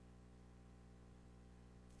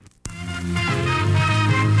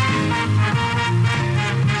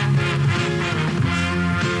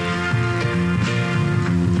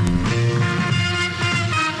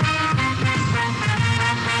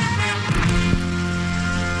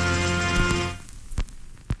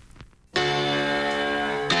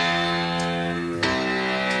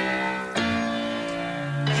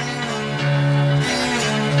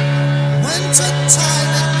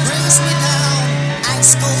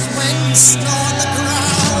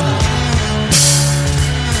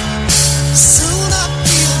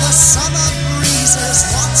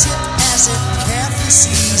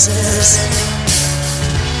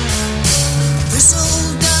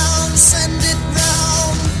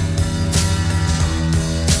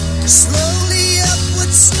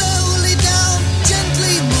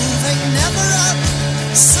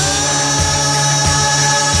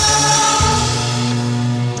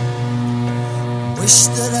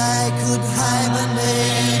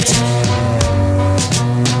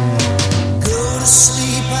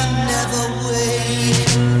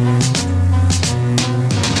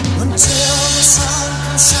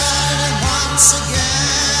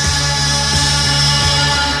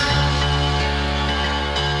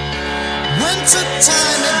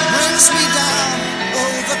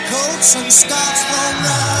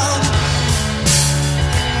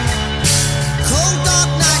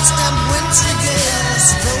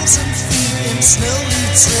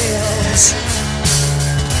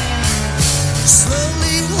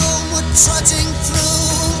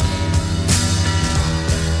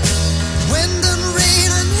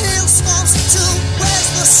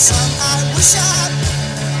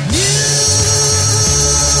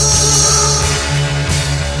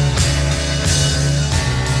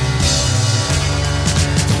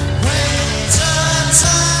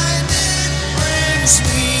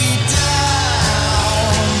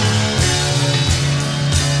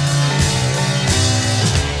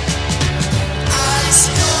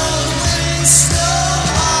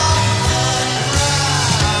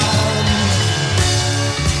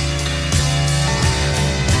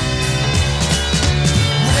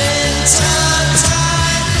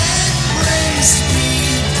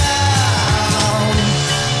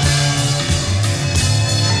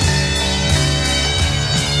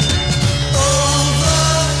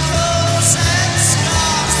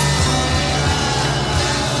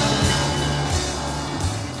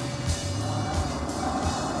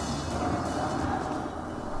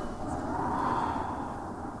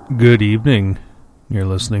Good evening. You're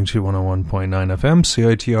listening to 101.9 FM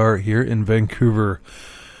CITR here in Vancouver.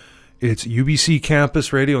 It's UBC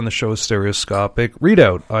Campus Radio and the show is Stereoscopic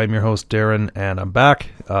Readout. I'm your host Darren and I'm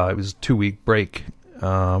back. It was a 2-week break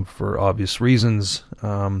for obvious reasons.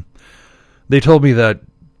 They told me that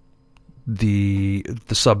the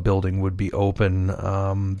sub-building would be open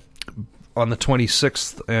on the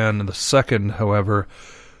 26th and the 2nd, however.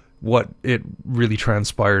 What it really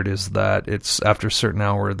transpired is that it's after a certain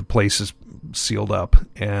hour, the place is sealed up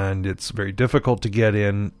and it's very difficult to get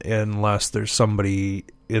in unless there's somebody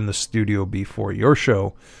in the studio before your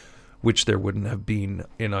show, which there wouldn't have been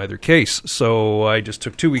in either case. So I just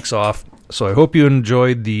took 2 weeks off. So I hope you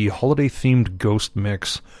enjoyed the holiday-themed ghost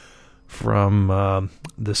mix from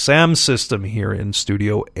the SAM system here in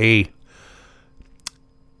Studio A.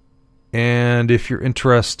 And if you're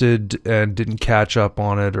interested and didn't catch up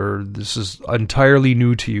on it, or this is entirely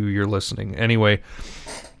new to you, you're listening. Anyway,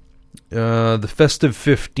 the Festive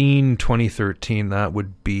 15 2013, that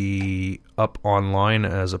would be up online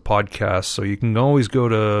as a podcast. So you can always go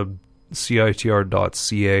to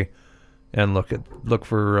citr.ca and look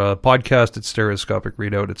for podcast at Stereoscopic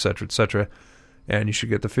Readout, etc., and you should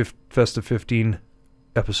get the Festive 15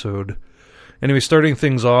 episode. Anyway, starting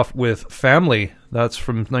things off with Family. That's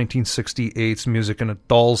from 1968's Music in a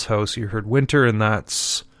Doll's House. You heard Winter, and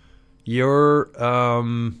that's your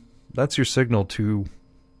signal to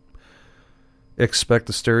expect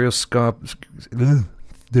the Stereoscopic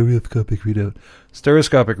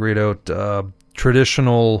Readout,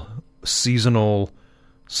 traditional seasonal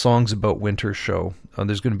songs about winter show.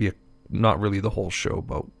 There's going to be not really the whole show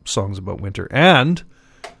about songs about winter, and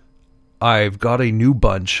I've got a new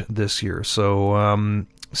bunch this year, so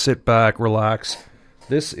sit back, relax.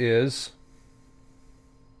 This is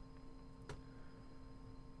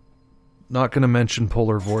not going to mention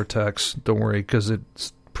Polar Vortex, don't worry, because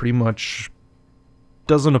it's pretty much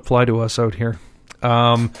doesn't apply to us out here.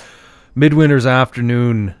 Midwinter's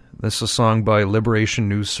Afternoon, this is a song by Liberation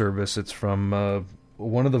News Service. It's from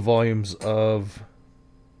one of the volumes of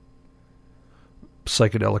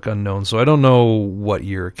Psychedelic Unknown, so I don't know what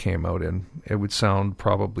year it came out in. It would sound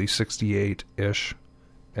probably 68-ish.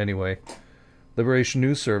 Anyway, Liberation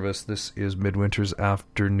News Service, this is Midwinter's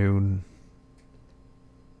Afternoon.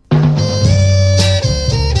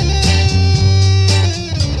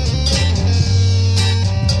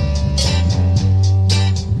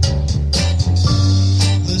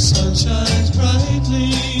 The sun shines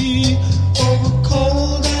brightly over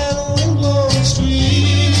cold and wind-blown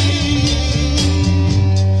streets.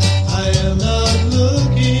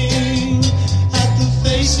 Looking at the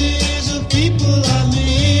faces of people I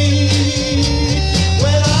meet.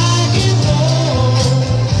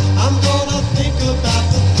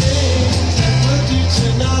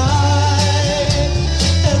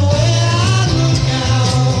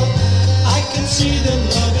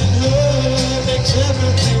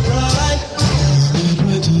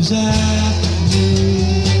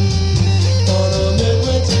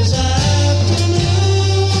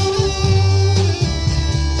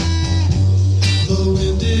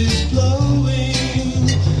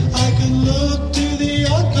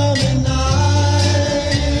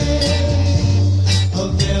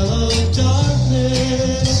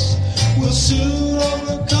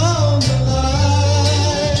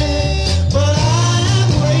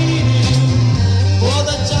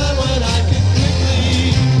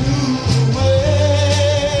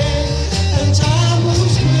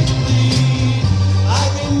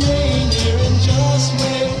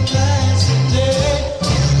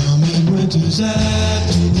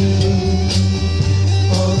 afternoon.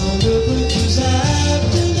 On a good winter's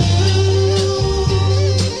afternoon.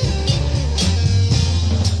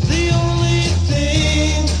 The only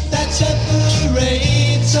thing that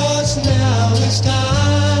separates us now is time.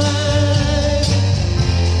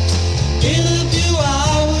 In a few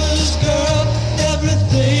hours, girl,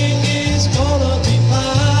 everything is gonna be fine.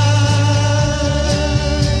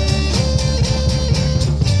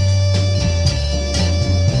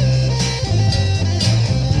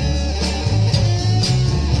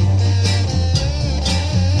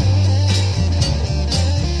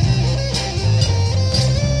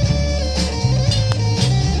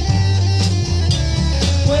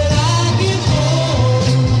 When I get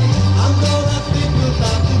home, I'm gonna think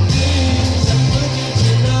about the things I put you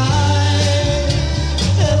tonight.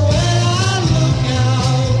 And when I look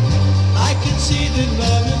out, I can see that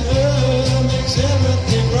loving her makes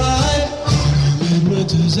everything right. On a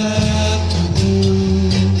winter's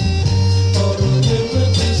afternoon. On a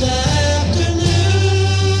winter's afternoon.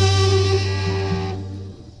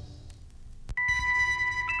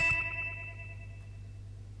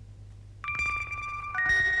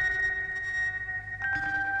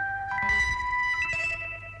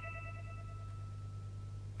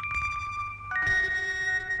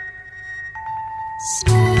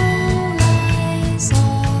 Snow lies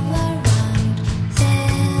all around,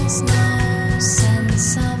 there's no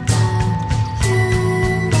sense of doubt. You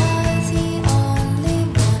are the only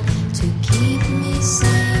one to keep me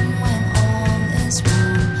sane when all is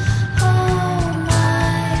wrong. Oh,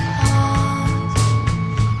 my heart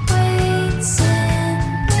waits in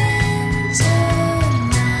winter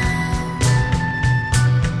now.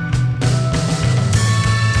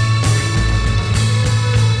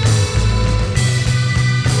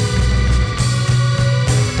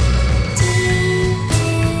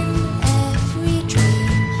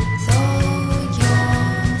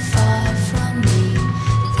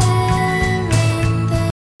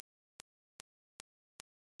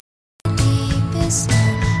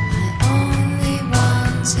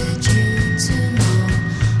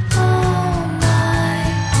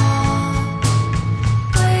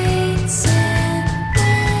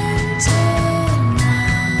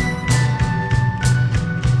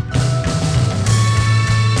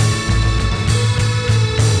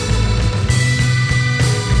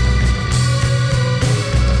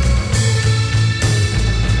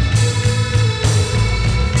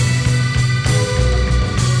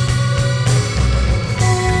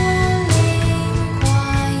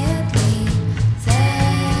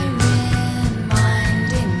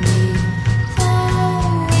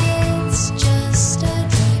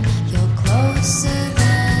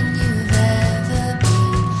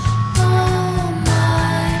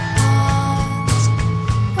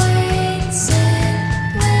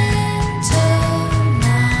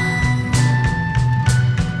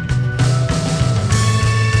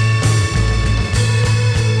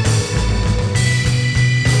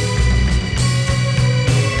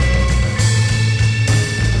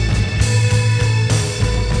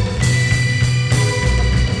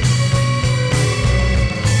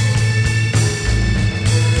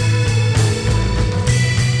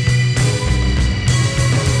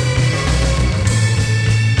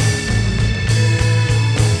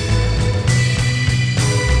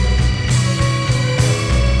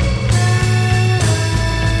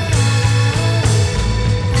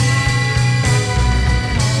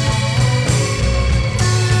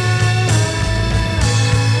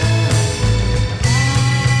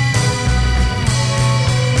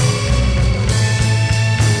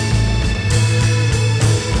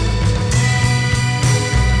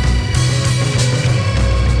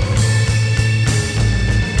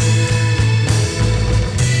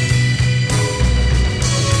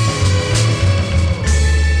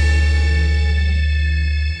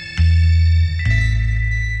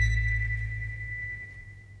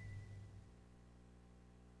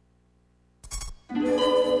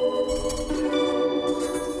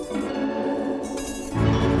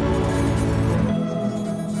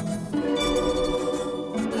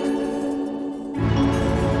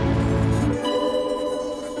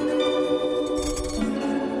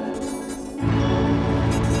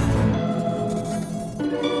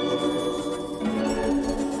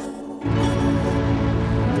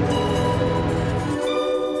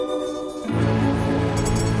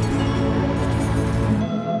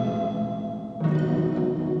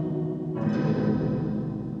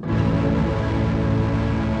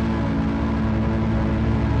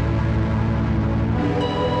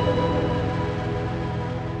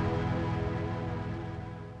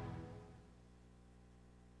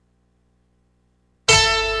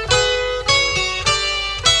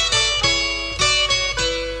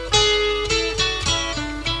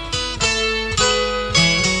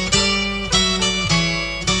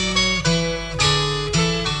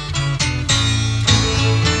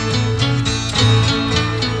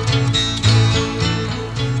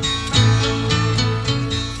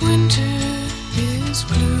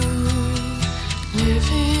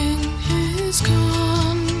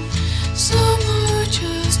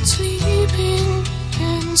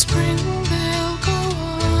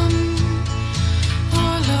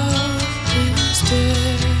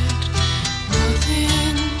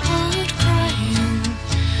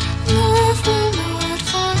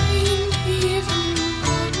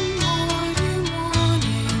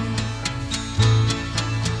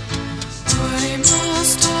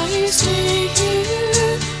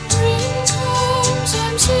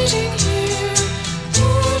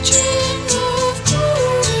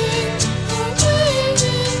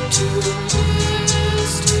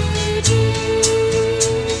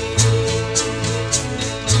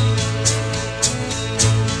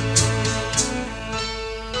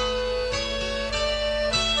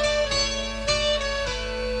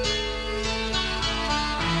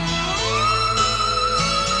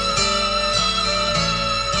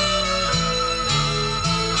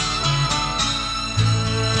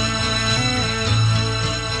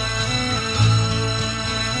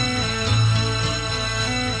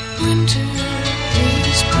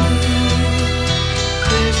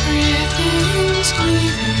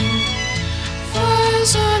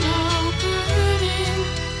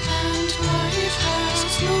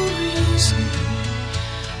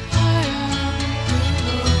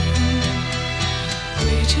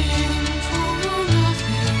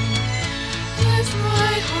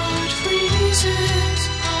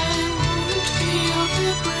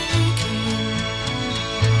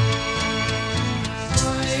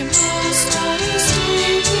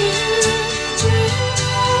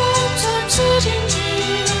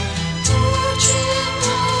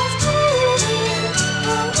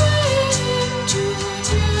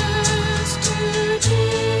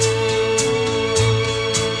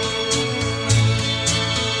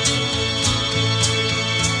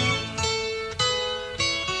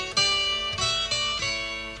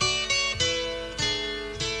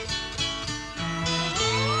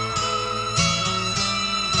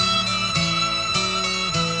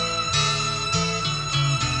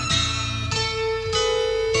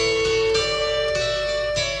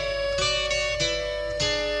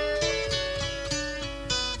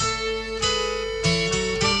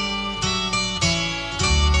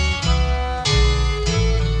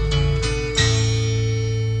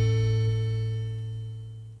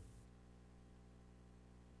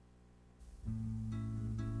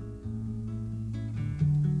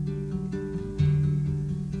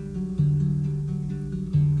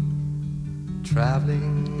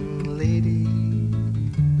 Traveling lady,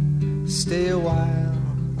 stay a while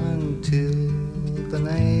until the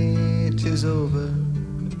night is over.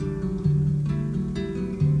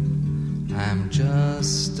 I'm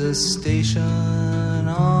just a station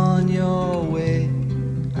on your way.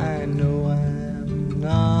 I know I'm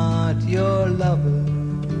not your lover.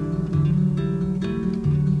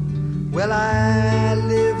 Well, I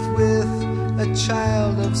live with a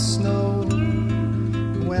child of snow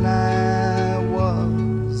when I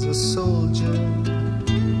was a soldier,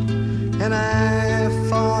 and I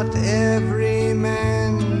fought every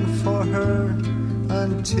man for her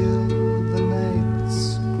until the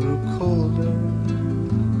nights grew colder.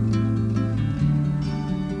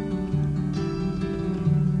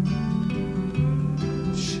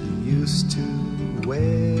 She used to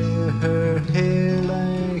wear her hair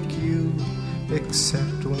like you,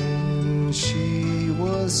 except when she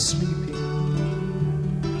was sleeping.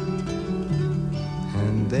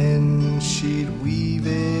 Then she'd weave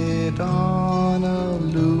it on a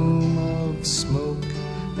loom of smoke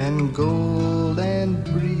and gold and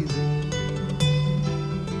breathing.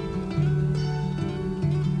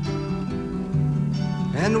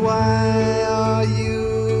 And why are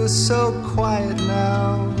you so quiet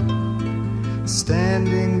now,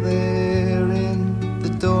 standing there in the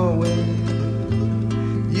doorway?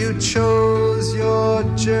 You chose your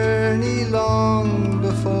journey long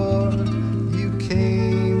before you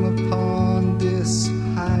came upon this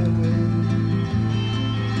highway.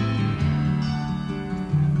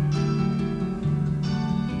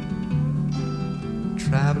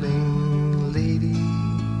 Traveling lady,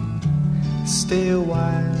 stay a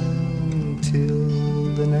while until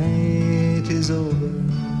the night is over.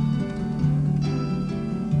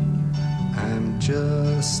 I'm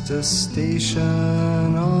just a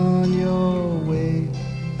station on your way.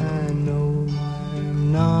 I know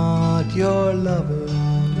I'm not your lover.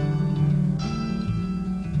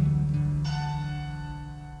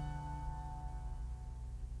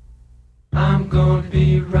 I'm gonna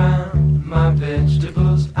be round my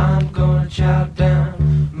vegetables. I'm gonna chow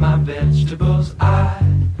down my vegetables. I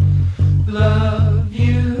love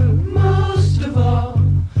you most of all,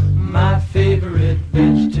 my favorite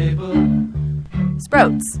vegetable.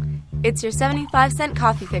 Sprouts. It's your 75-cent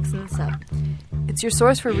coffee fix in the sub. It's your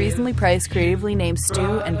source for reasonably priced, creatively named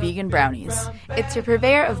stew and vegan brownies. It's your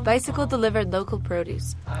purveyor of bicycle-delivered local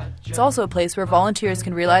produce. It's also a place where volunteers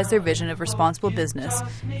can realize their vision of responsible business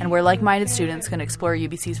and where like-minded students can explore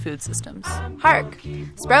UBC's food systems. Hark!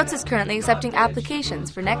 Sprouts is currently accepting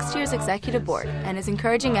applications for next year's executive board and is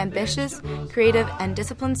encouraging ambitious, creative, and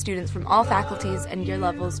disciplined students from all faculties and year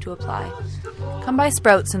levels to apply. Come by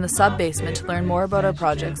Sprouts in the sub-basement to learn more about our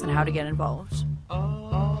projects and how to get involved.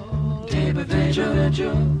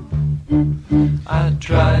 I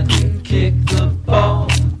tried to kick the ball,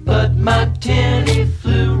 but my tenny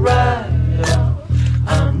flew right off.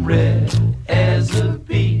 I'm red as a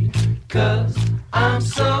beet, 'cause I'm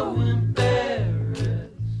so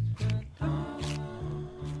embarrassed.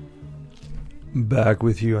 Back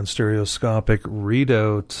with you on Stereoscopic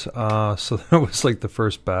Readout. So that was like the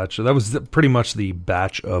first batch. That was pretty much the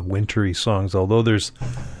batch of wintry songs, although there's...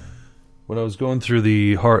 When I was going through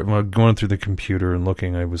the computer and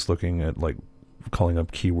looking, I was looking at like calling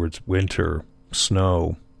up keywords: winter,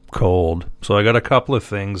 snow, cold. So I got a couple of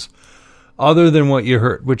things other than what you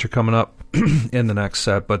heard, which are coming up in the next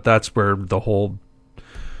set. But that's where the whole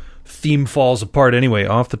theme falls apart. Anyway,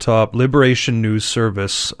 off the top, Liberation News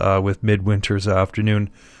Service with Midwinter's Afternoon,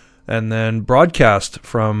 and then broadcast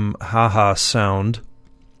from Haha Sound.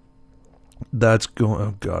 That's going...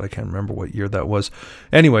 Oh, God, I can't remember what year that was.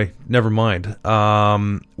 Anyway, never mind.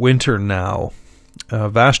 Winter Now.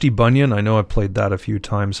 Vashti Bunyan, I know I played that a few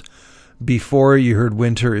times. Before, you heard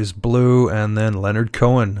Winter is Blue, and then Leonard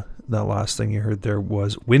Cohen. That last thing you heard there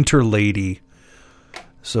was Winter Lady.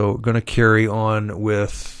 So, going to carry on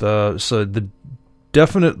with so the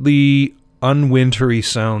definitely unwintery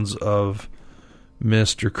sounds of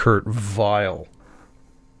Mr. Kurt Vile.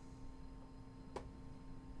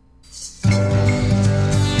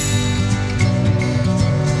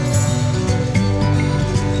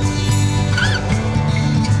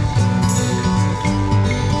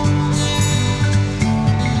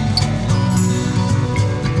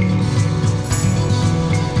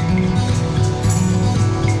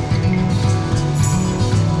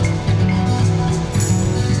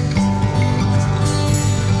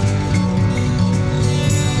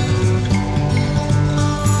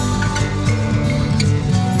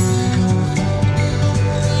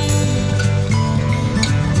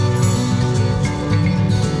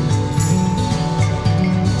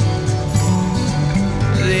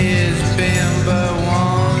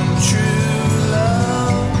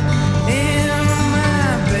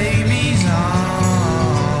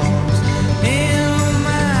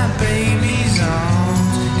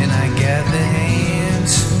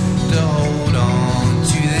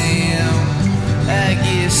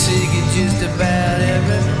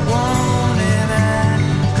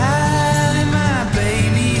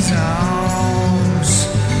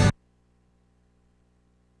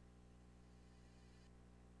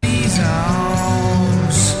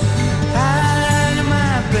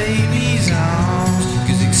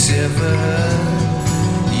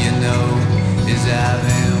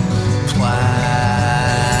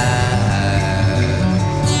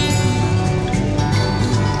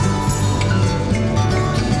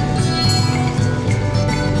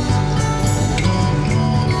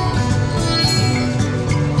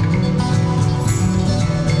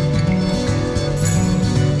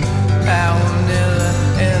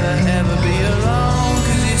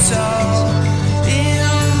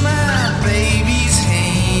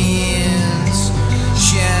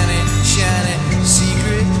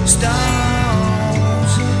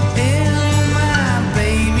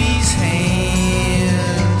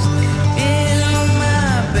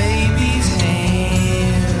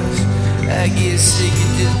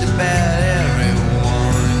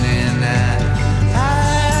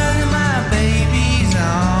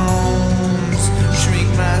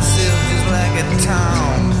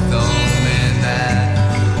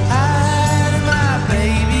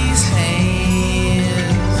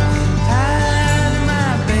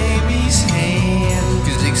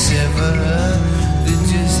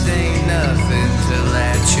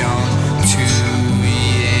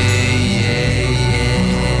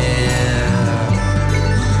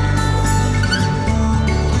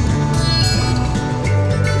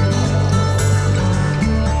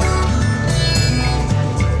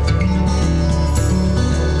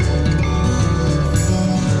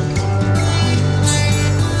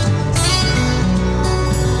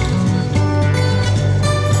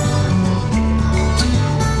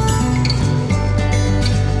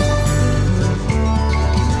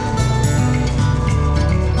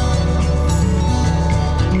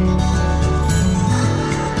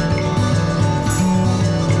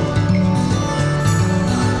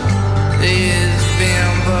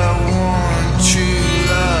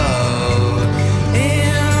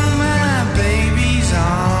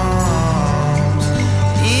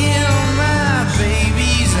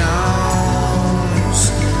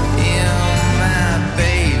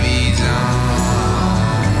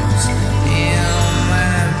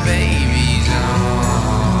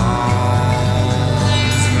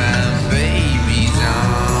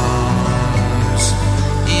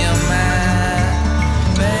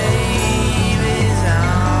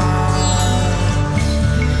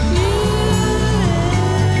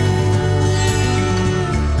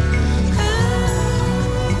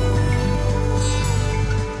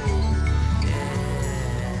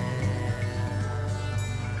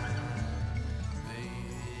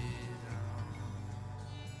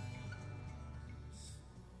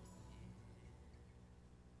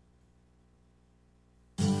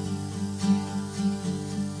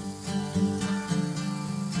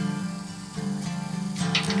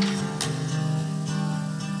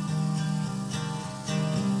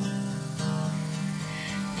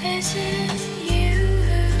 Is it you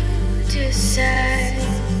who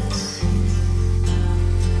decides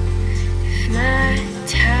if my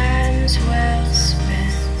time's well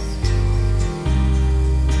spent?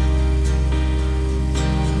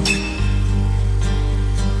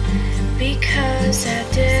 Because I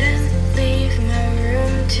didn't leave my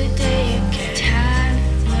room today again. Time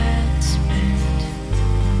well spent.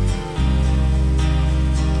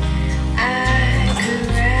 I could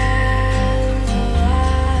ramble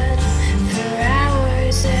on for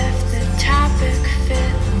hours if the topic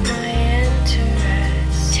fit my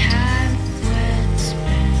interest. Time well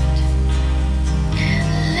spent.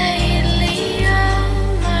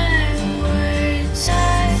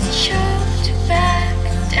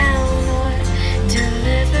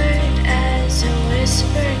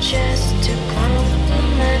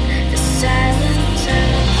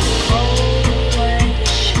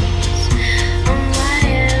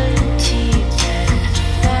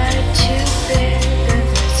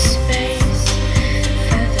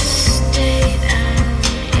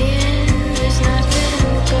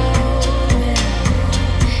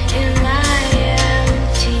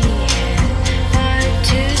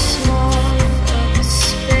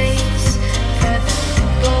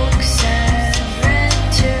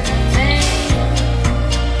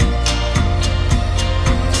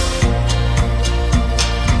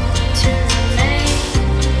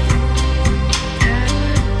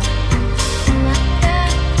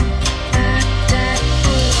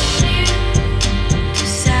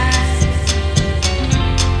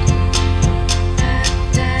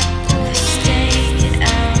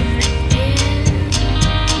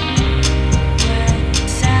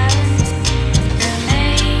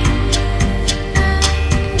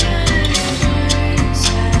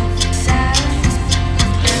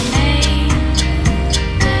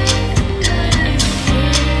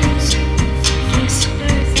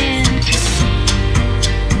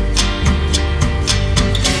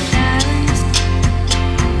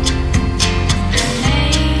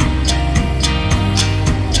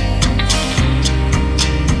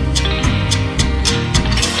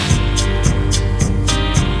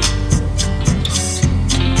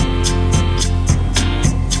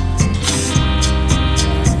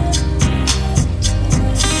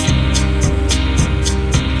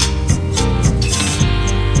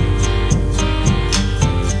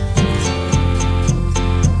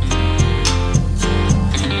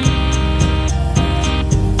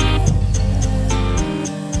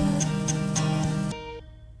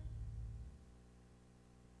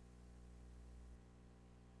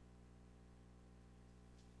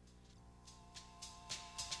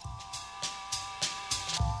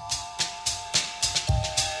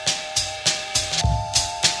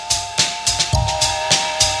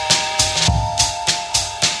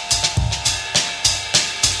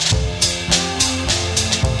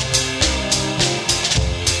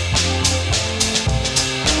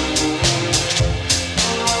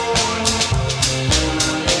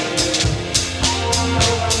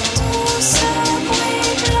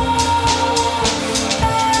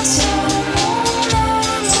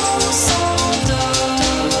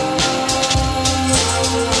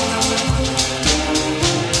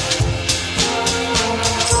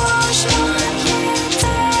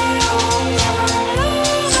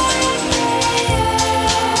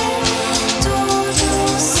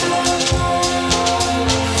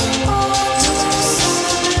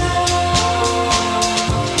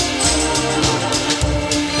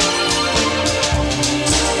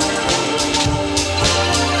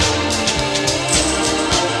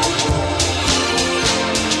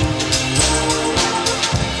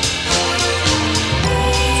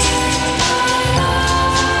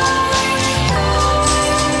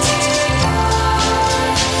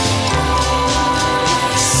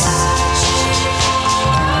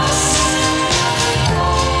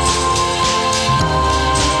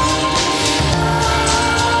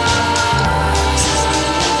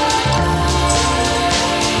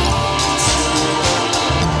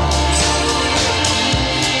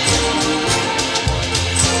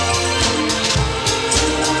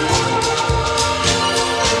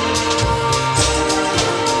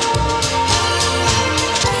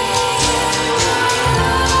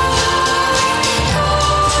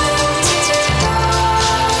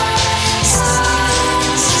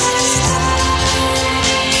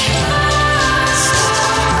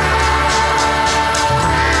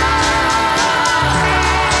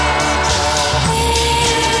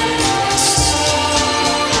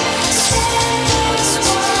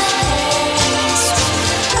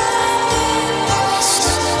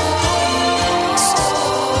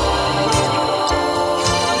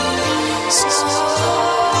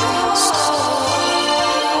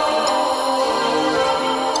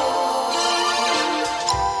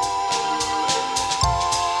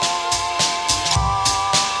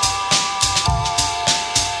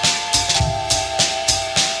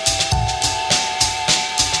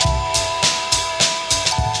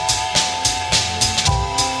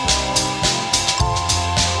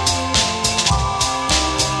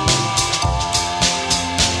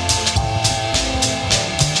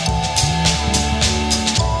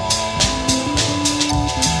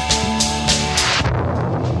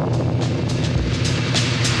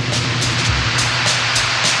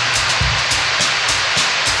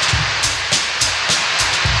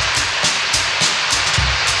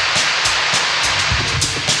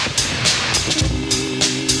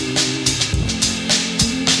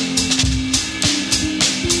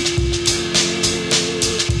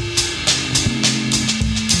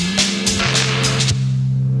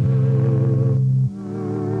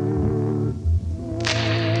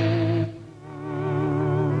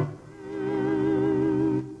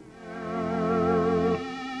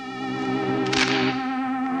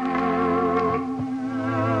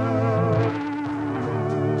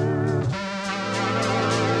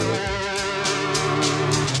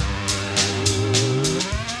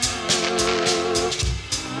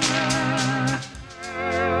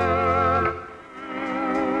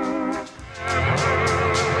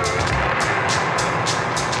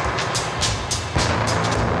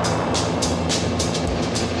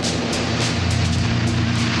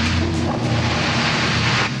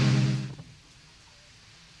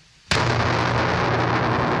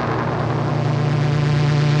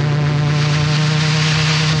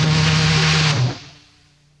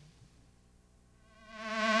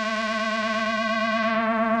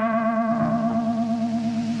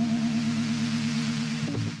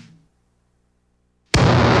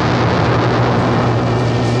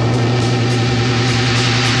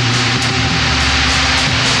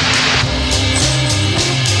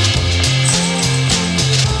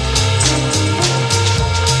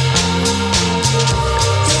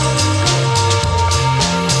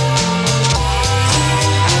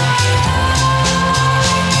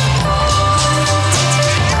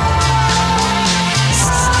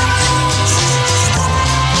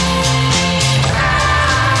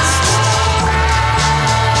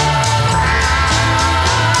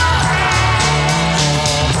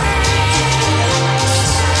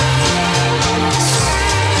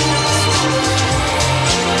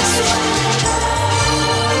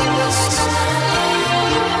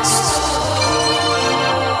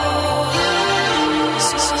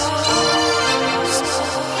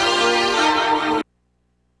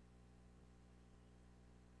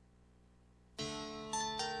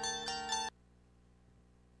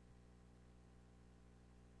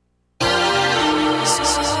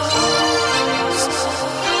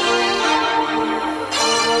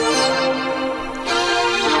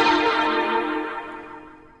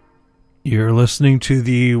 You're listening to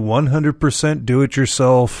the 100%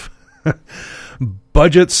 do-it-yourself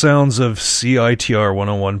budget sounds of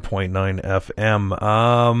CITR 101.9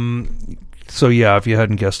 FM. So yeah, if you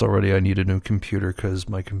hadn't guessed already, I need a new computer because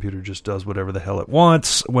my computer just does whatever the hell it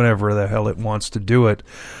wants, whenever the hell it wants to do it.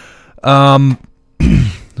 I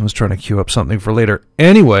was trying to queue up something for later.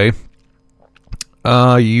 Anyway,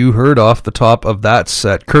 you heard off the top of that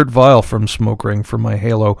set Kurt Vile from Smoke Ring for My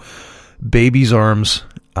Halo, Baby's Arms.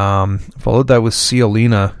 Followed that with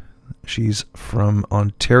Cialina. She's from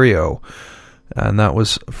Ontario. And that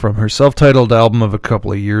was from her self-titled album of a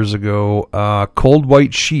couple of years ago. Cold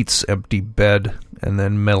White Sheets, Empty Bed, and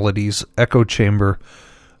then Melodies, Echo Chamber.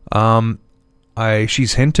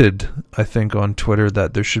 She's hinted, I think, on Twitter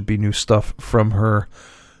that there should be new stuff from her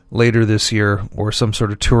later this year, or some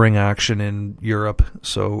sort of touring action in Europe.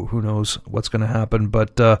 So who knows what's going to happen.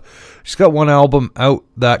 But she's got one album out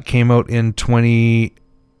that came out in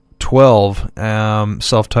 2012,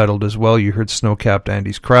 self-titled as well. You heard Snow-Capped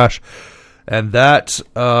Andy's Crash. And that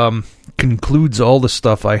concludes all the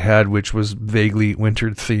stuff I had, which was vaguely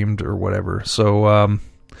winter-themed or whatever. So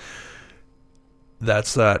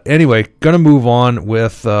that's that. Anyway, going to move on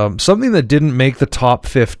with something that didn't make the top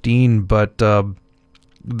 15, but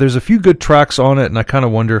there's a few good tracks on it, and I kind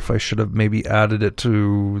of wonder if I should have maybe added it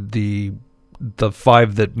to the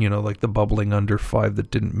 5 that, like the bubbling under 5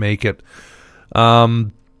 that didn't make it.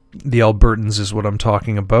 The Albertans is what I'm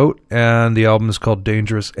talking about, and the album is called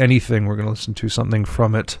Dangerous Anything. We're going to listen to something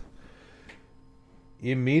from it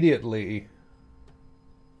immediately.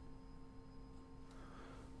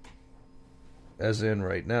 As in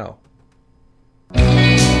right now.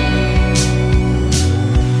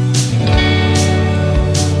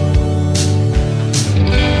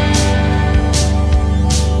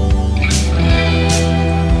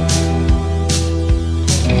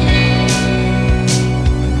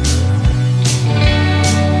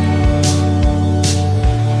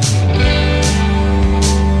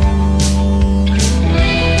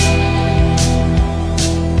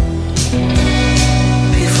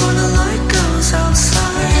 Before the light goes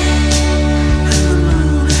outside and the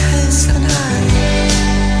moon has the night.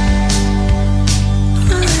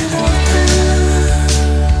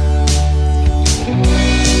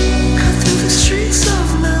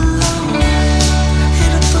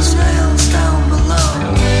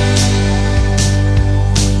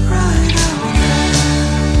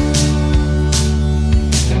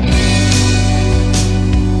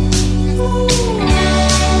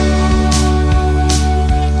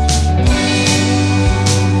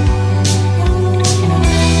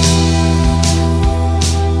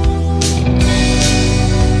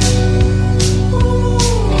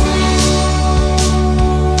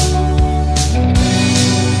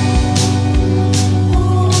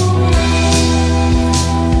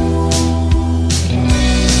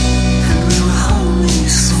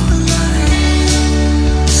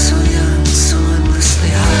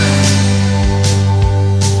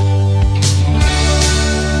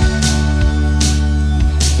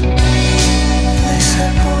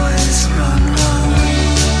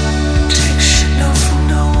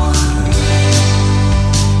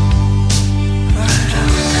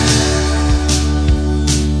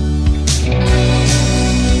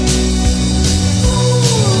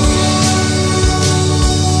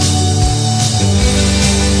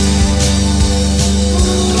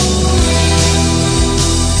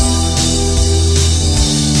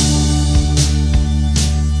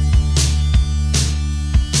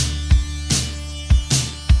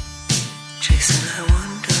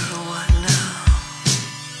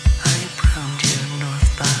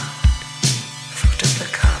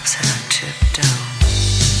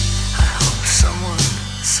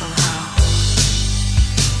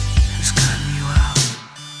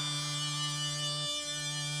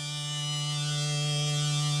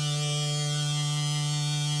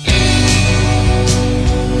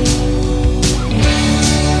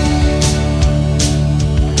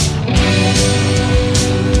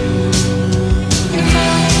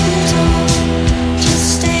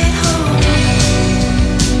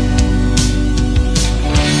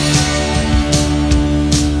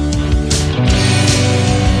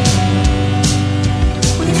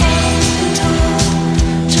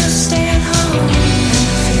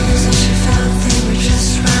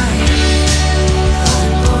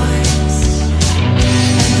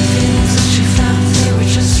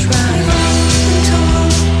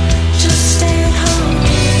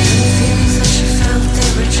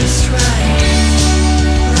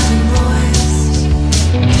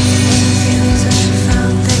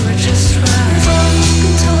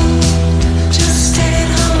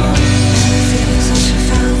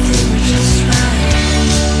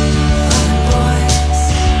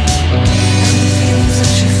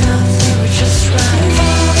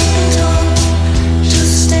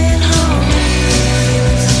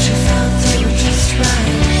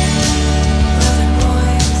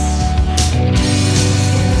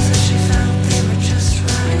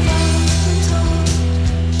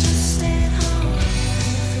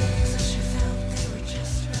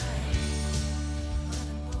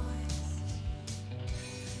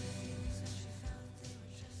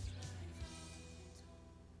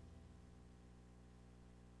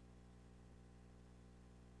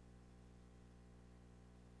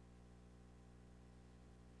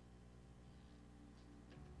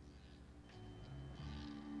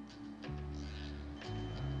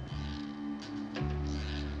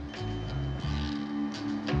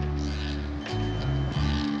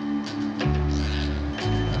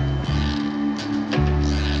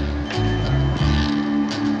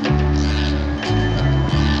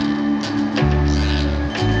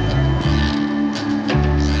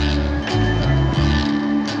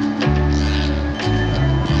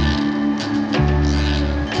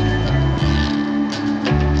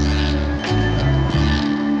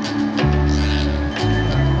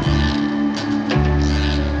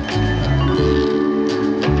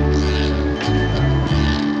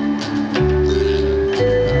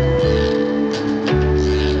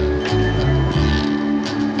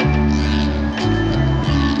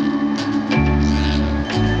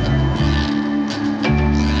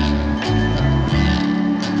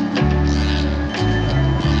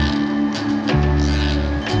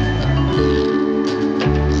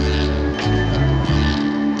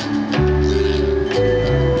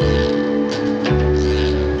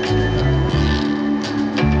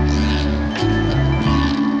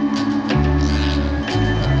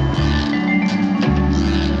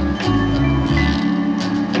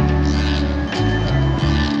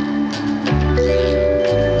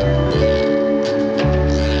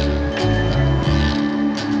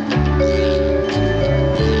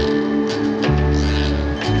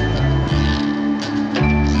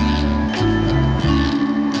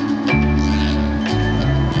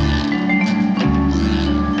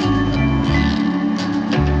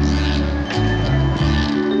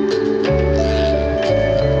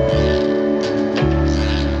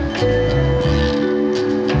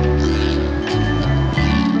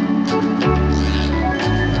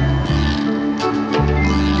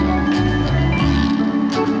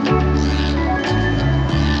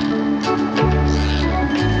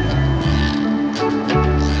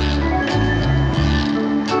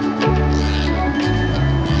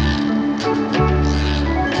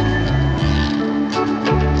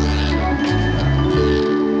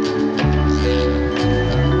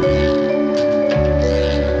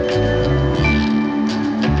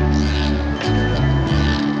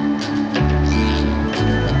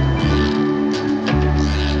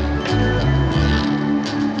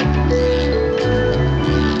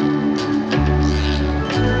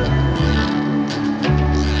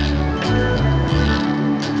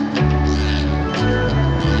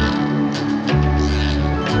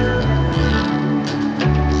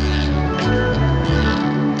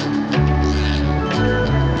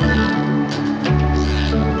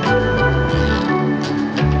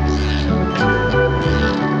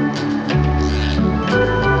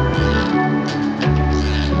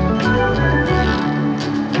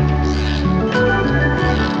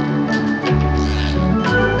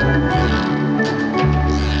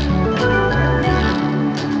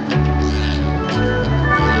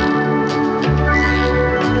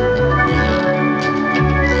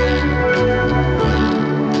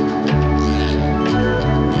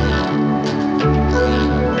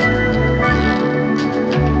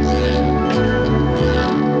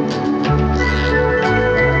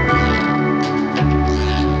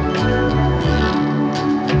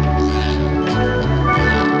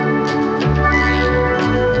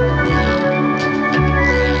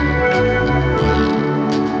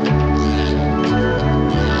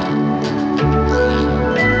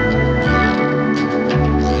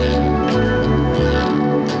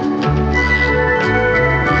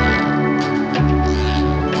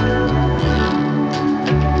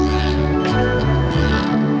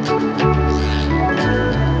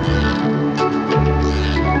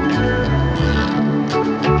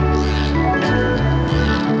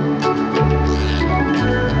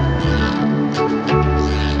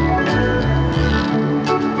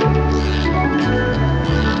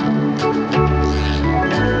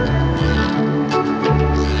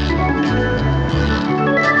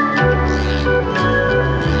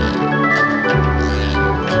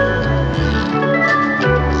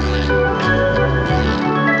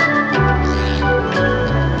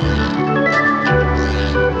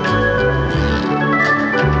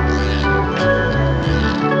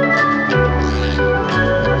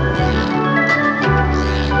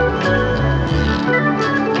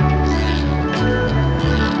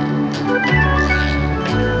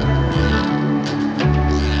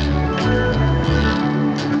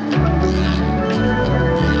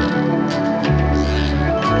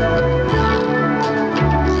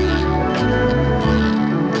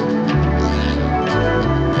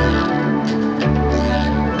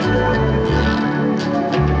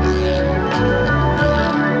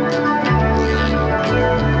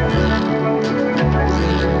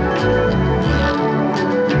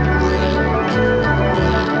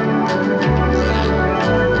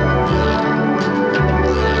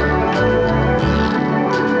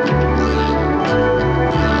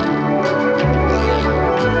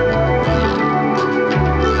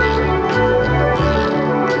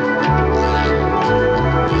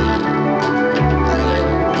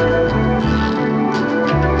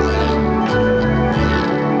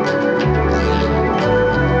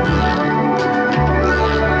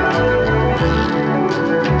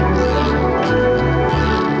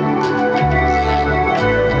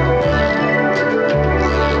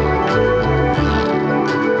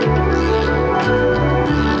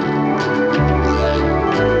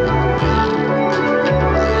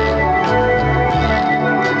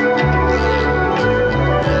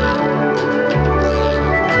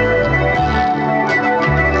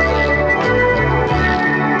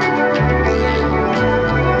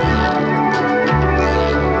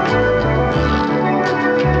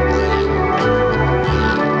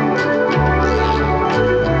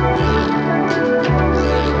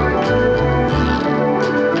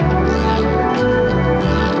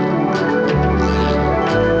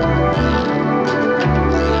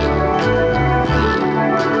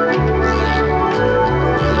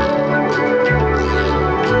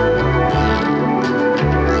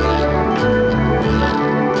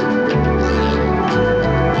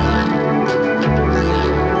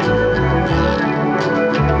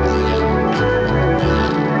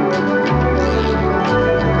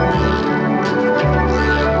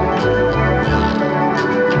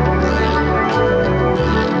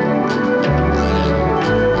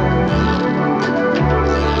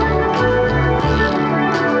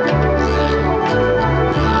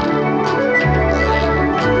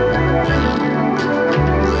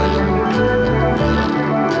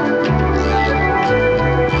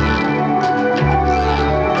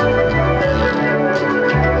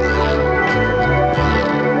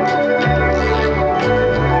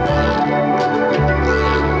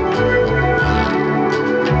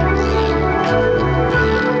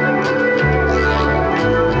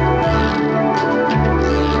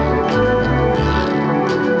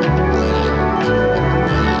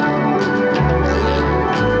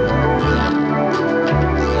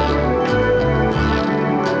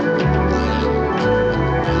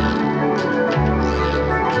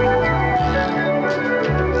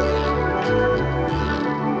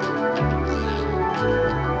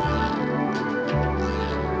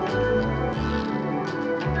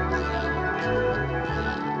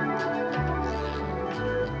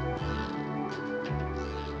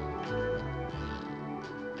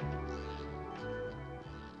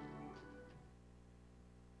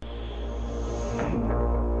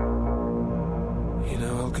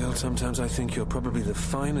 Well, sometimes I think you're probably the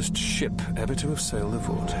finest ship ever to have sailed the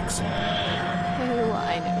vortex. Oh,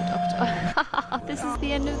 I know, Doctor. This is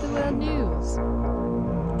the end of the world news.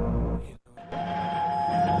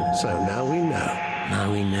 So now we know.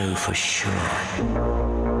 Now we know for sure.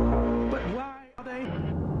 But why are they?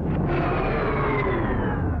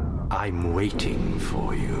 I'm waiting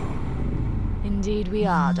for you. Indeed we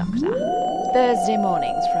are, Doctor. Thursday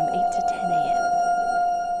mornings from 8 to 10 a.m.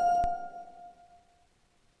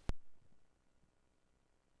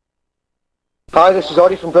 Hi, this is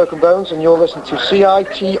Audie from Broken Bones, and you're listening to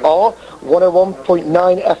CITR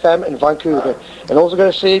 101.9 FM in Vancouver. And all I'm going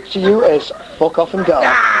to say to you is, fuck off and go.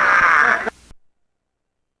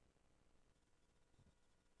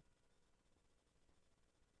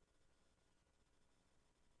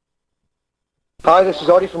 Hi, this is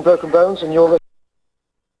Audie from Broken Bones, and you're listening.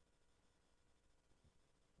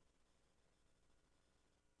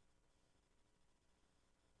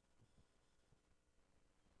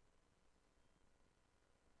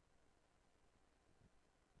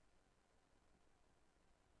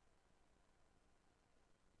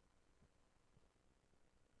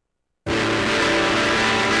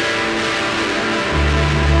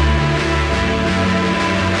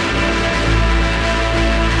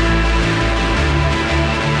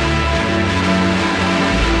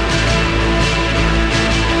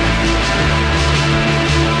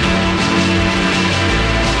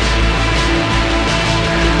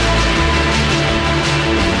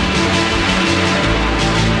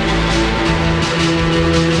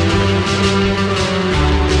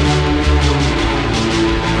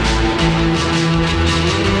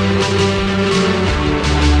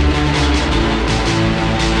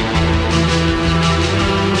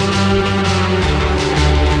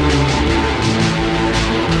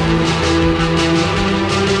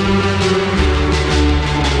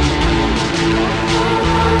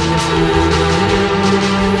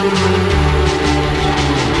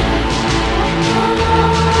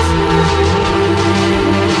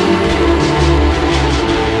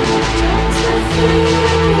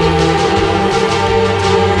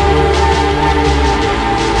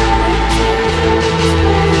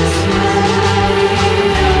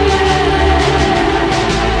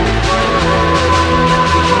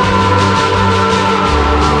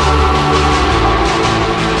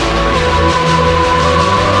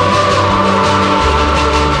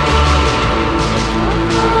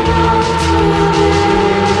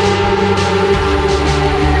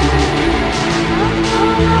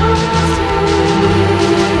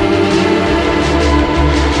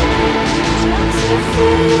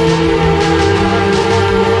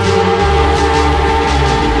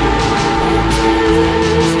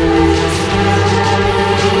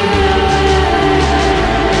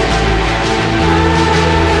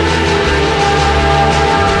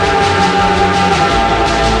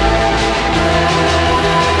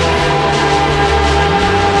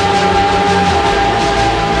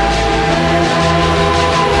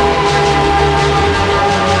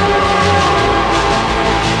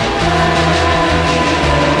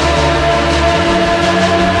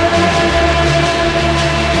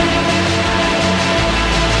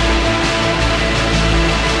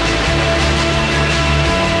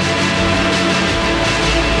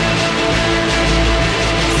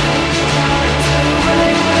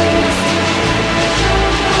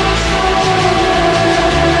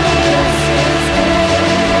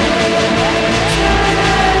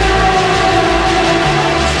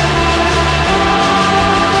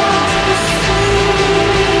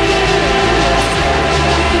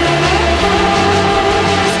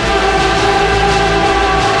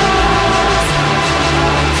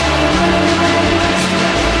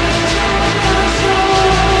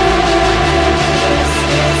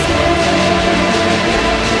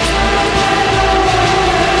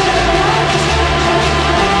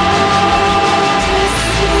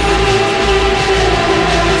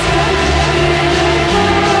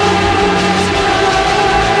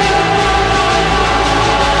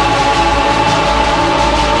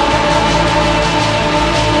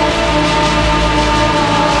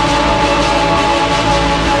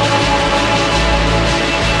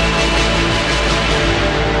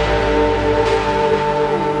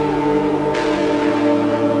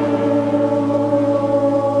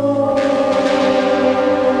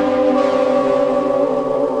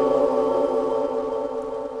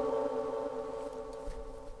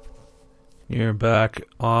 You're back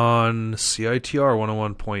on CITR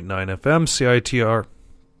 101.9 FM. CITR.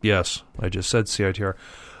 Yes, I just said CITR.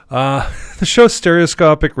 The show's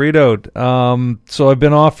Stereoscopic Readout. So I've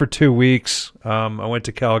been off for 2 weeks. I went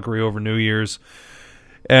to Calgary over New Year's.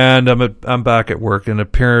 And I'm back at work, and it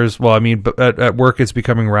appears, well, I mean, at work it's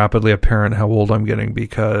becoming rapidly apparent how old I'm getting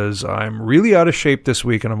because I'm really out of shape this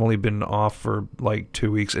week, and I've only been off for like 2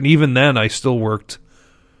 weeks. And even then, I still worked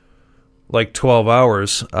like 12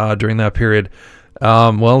 hours during that period.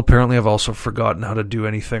 Well, apparently I've also forgotten how to do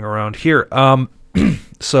anything around here.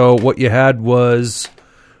 So what you had was,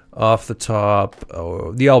 off the top,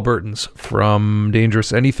 the Albertans from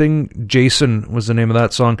Dangerous Anything. Jason was the name of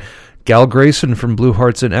that song. Gal Grayson from Blue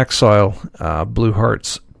Hearts in Exile, Blue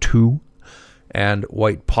Hearts 2, and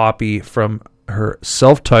White Poppy from her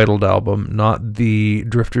self-titled album, not the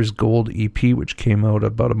Drifter's Gold EP, which came out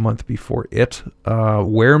about a month before it,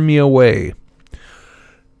 Wear Me Away.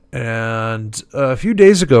 And a few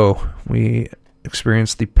days ago, we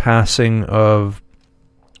experienced the passing of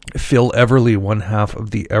Phil Everly, one half of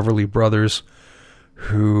the Everly Brothers,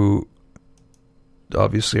 who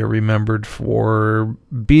obviously are remembered for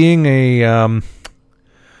being a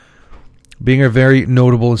very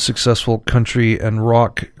notable and successful country and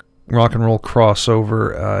rock and roll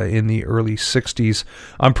crossover in the early 60s.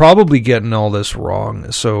 I'm probably getting all this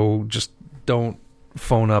wrong, so just don't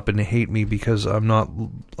phone up and hate me because I'm not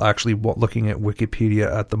actually looking at Wikipedia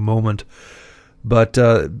at the moment. But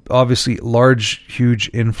obviously huge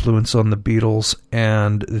influence on the Beatles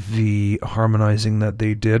and the harmonizing that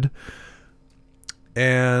they did.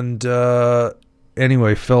 And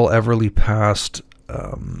anyway, Phil Everly passed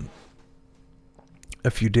a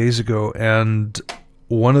few days ago, and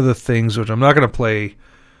one of the things, which I'm not going to play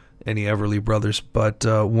any Everly Brothers, but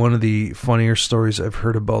one of the funnier stories I've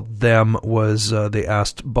heard about them was they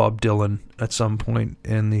asked Bob Dylan at some point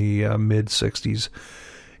in the mid-'60s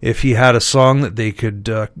if he had a song that they could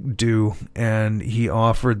do, and he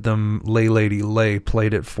offered them Lay Lady Lay,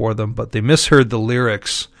 played it for them, but they misheard the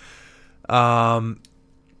lyrics.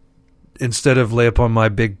 Instead of lay upon my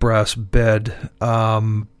big brass bed,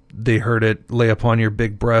 they heard it, lay upon your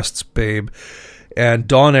big breasts, babe. And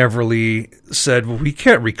Don Everly said, well, we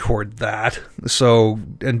can't record that.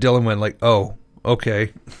 And Dylan went like, oh,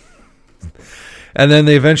 okay. And then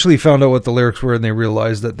they eventually found out what the lyrics were, and they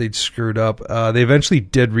realized that they'd screwed up. They eventually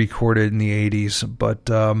did record it in the 80s, but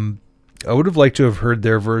I would have liked to have heard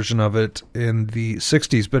their version of it in the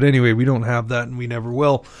 60s. But anyway, we don't have that, and we never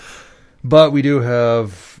will. But we do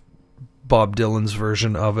have Bob Dylan's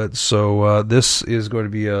version of it. So this is going to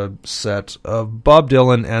be a set of Bob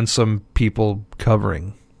Dylan and some people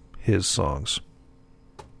covering his songs.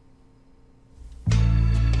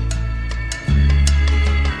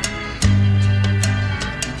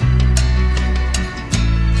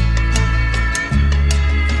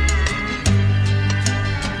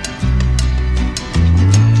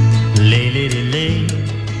 Lay, lady, lay,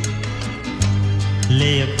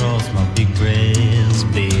 lay across my big brass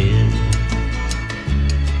bed.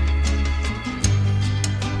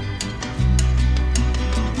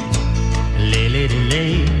 Lay, lady,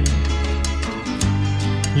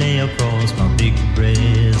 lay across my big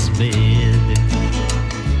brass bed.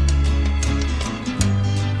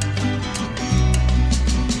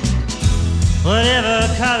 Whatever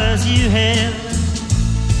colors you have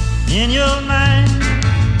in your mind,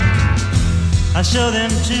 I show them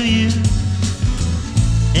to you,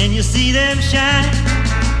 and you see them shine.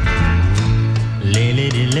 Lay,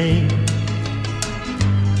 lady, lay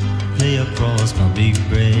across my big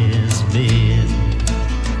brass bed.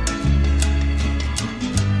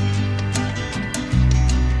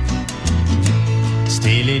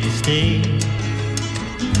 Stay, lady,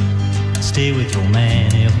 stay with your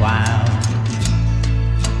man a while.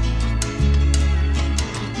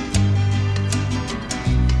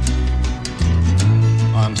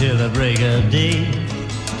 Until the break of day,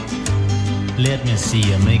 let me see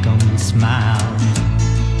you make 'em smile.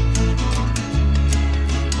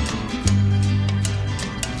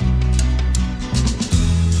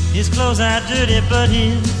 His clothes are dirty, but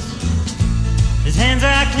his hands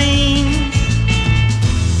are clean,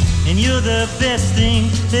 and you're the best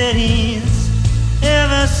thing that he's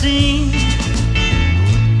ever seen.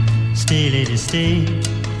 Stay, lady,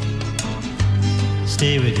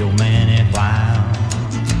 stay with your man a while.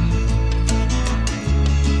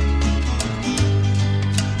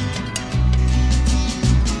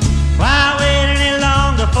 Why wait any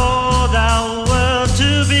longer for the world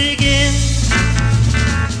to begin?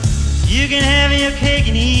 You can have your cake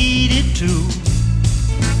and eat it too.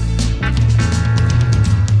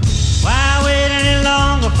 Why wait any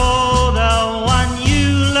longer for the one you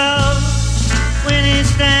love when he's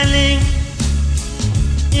standing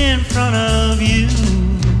in front of you?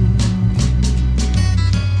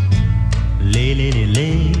 Lay, lady,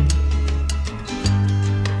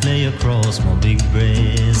 lay across my big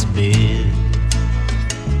brass bed.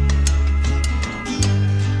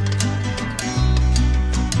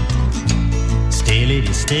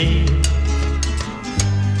 lady, stay.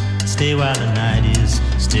 Stay while the night is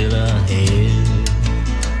still ahead.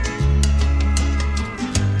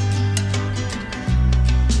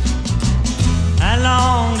 I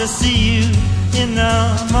long to see you in the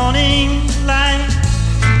morning light.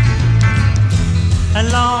 I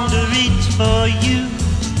long to reach for you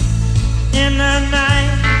in the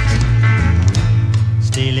night.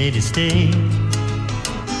 Stay, lady, stay.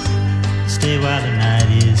 Stay while the night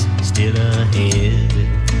is still ahead.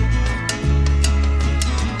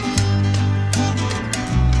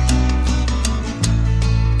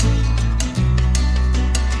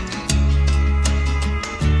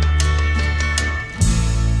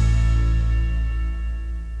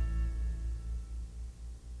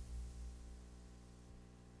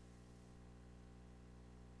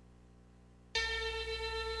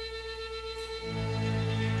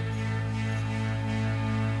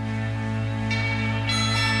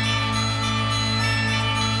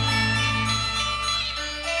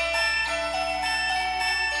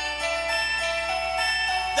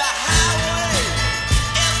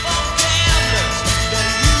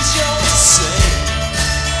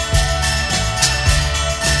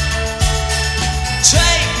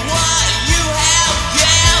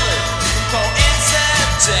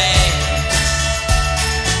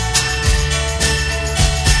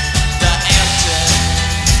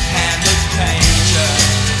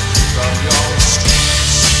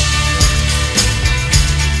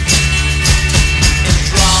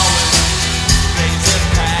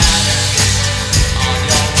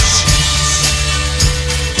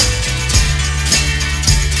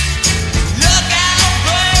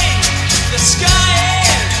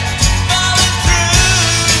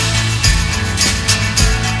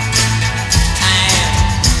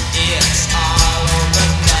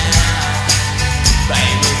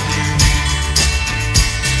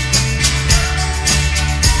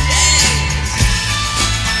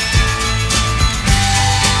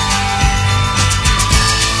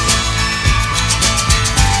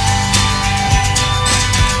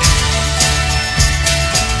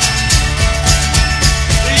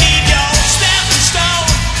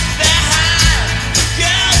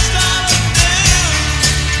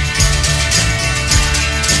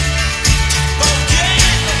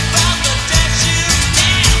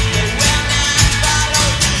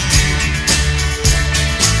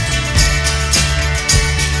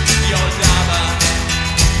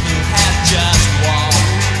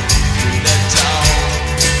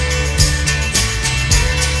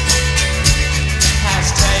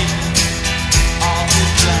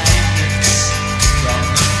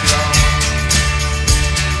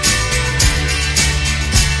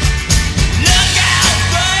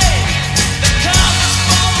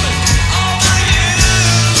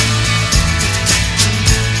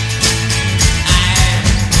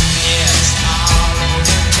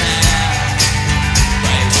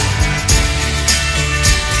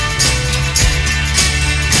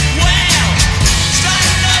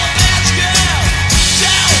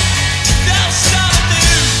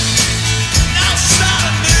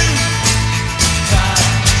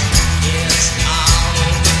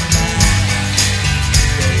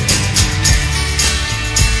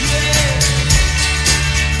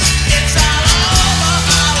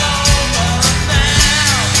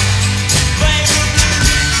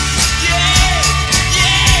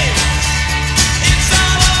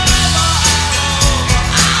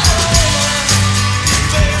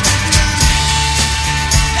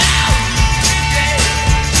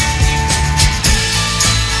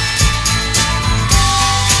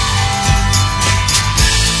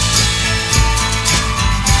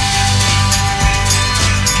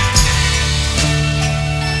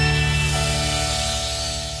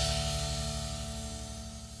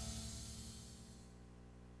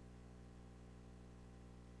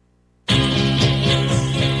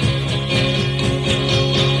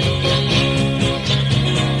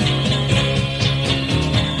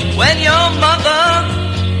 When your mother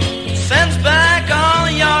sends back all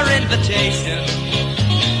your invitations,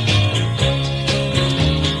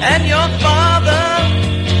 and your father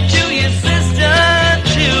to your sister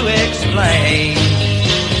to explain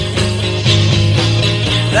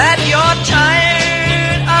that you're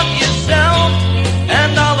tired of yourself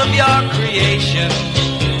and all of your creations,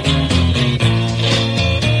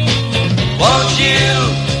 won't you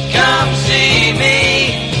come see me,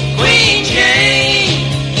 Queen Jane?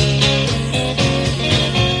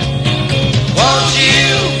 Won't you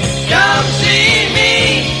come see me,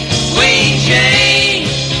 Queen Jane?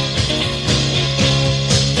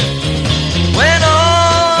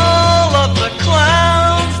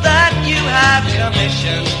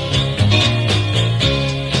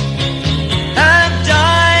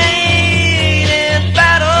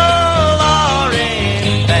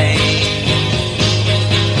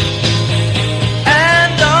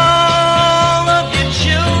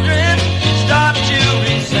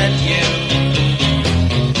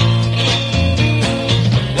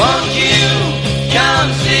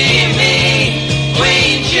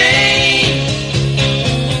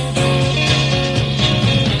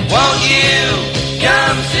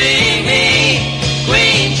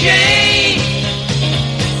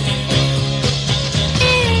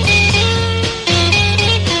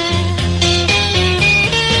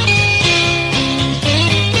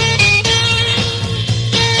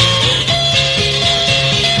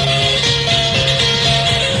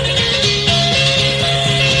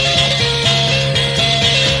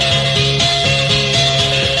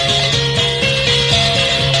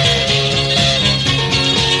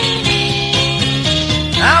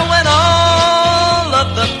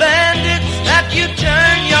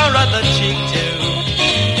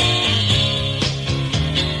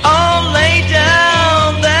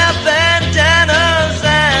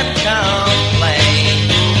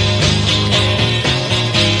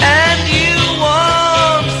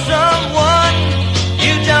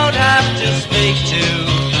 speak to.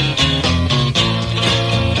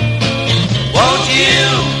 Won't you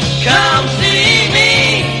come see me,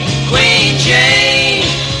 Queen Jane?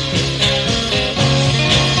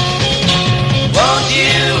 Won't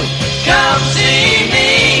you come see me,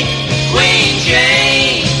 Queen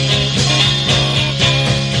Jane?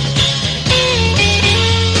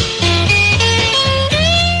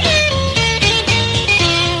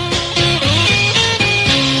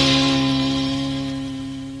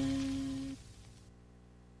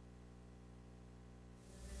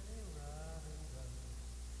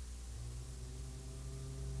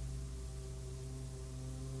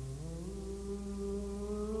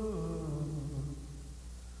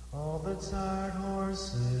 All the tired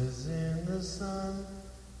horses in the sun.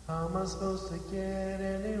 How am I supposed to get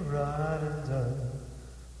any riding done?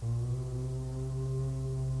 Ooh.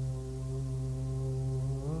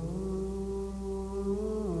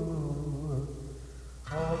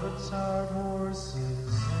 All the tired horses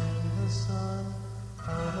in the sun.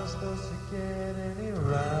 How am I supposed to get any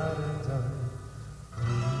riding done?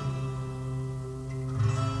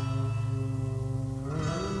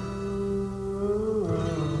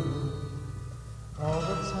 All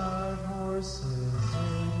the tired horses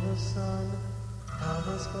in the sun. How am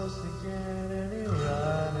I supposed to get any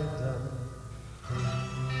riding done?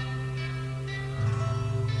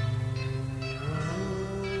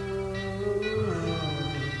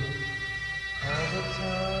 All the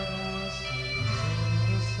tired horses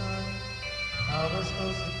in the sun. How am I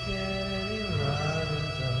supposed to get any riding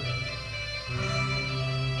done?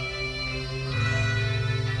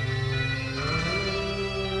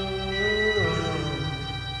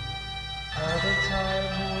 All the tired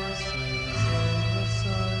horses in the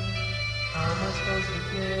sun. How am I supposed to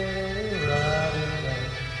get any riding done?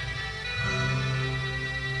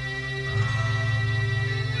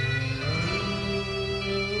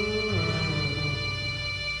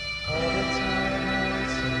 All the tired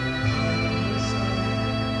horses in the sun.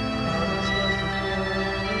 How am I supposed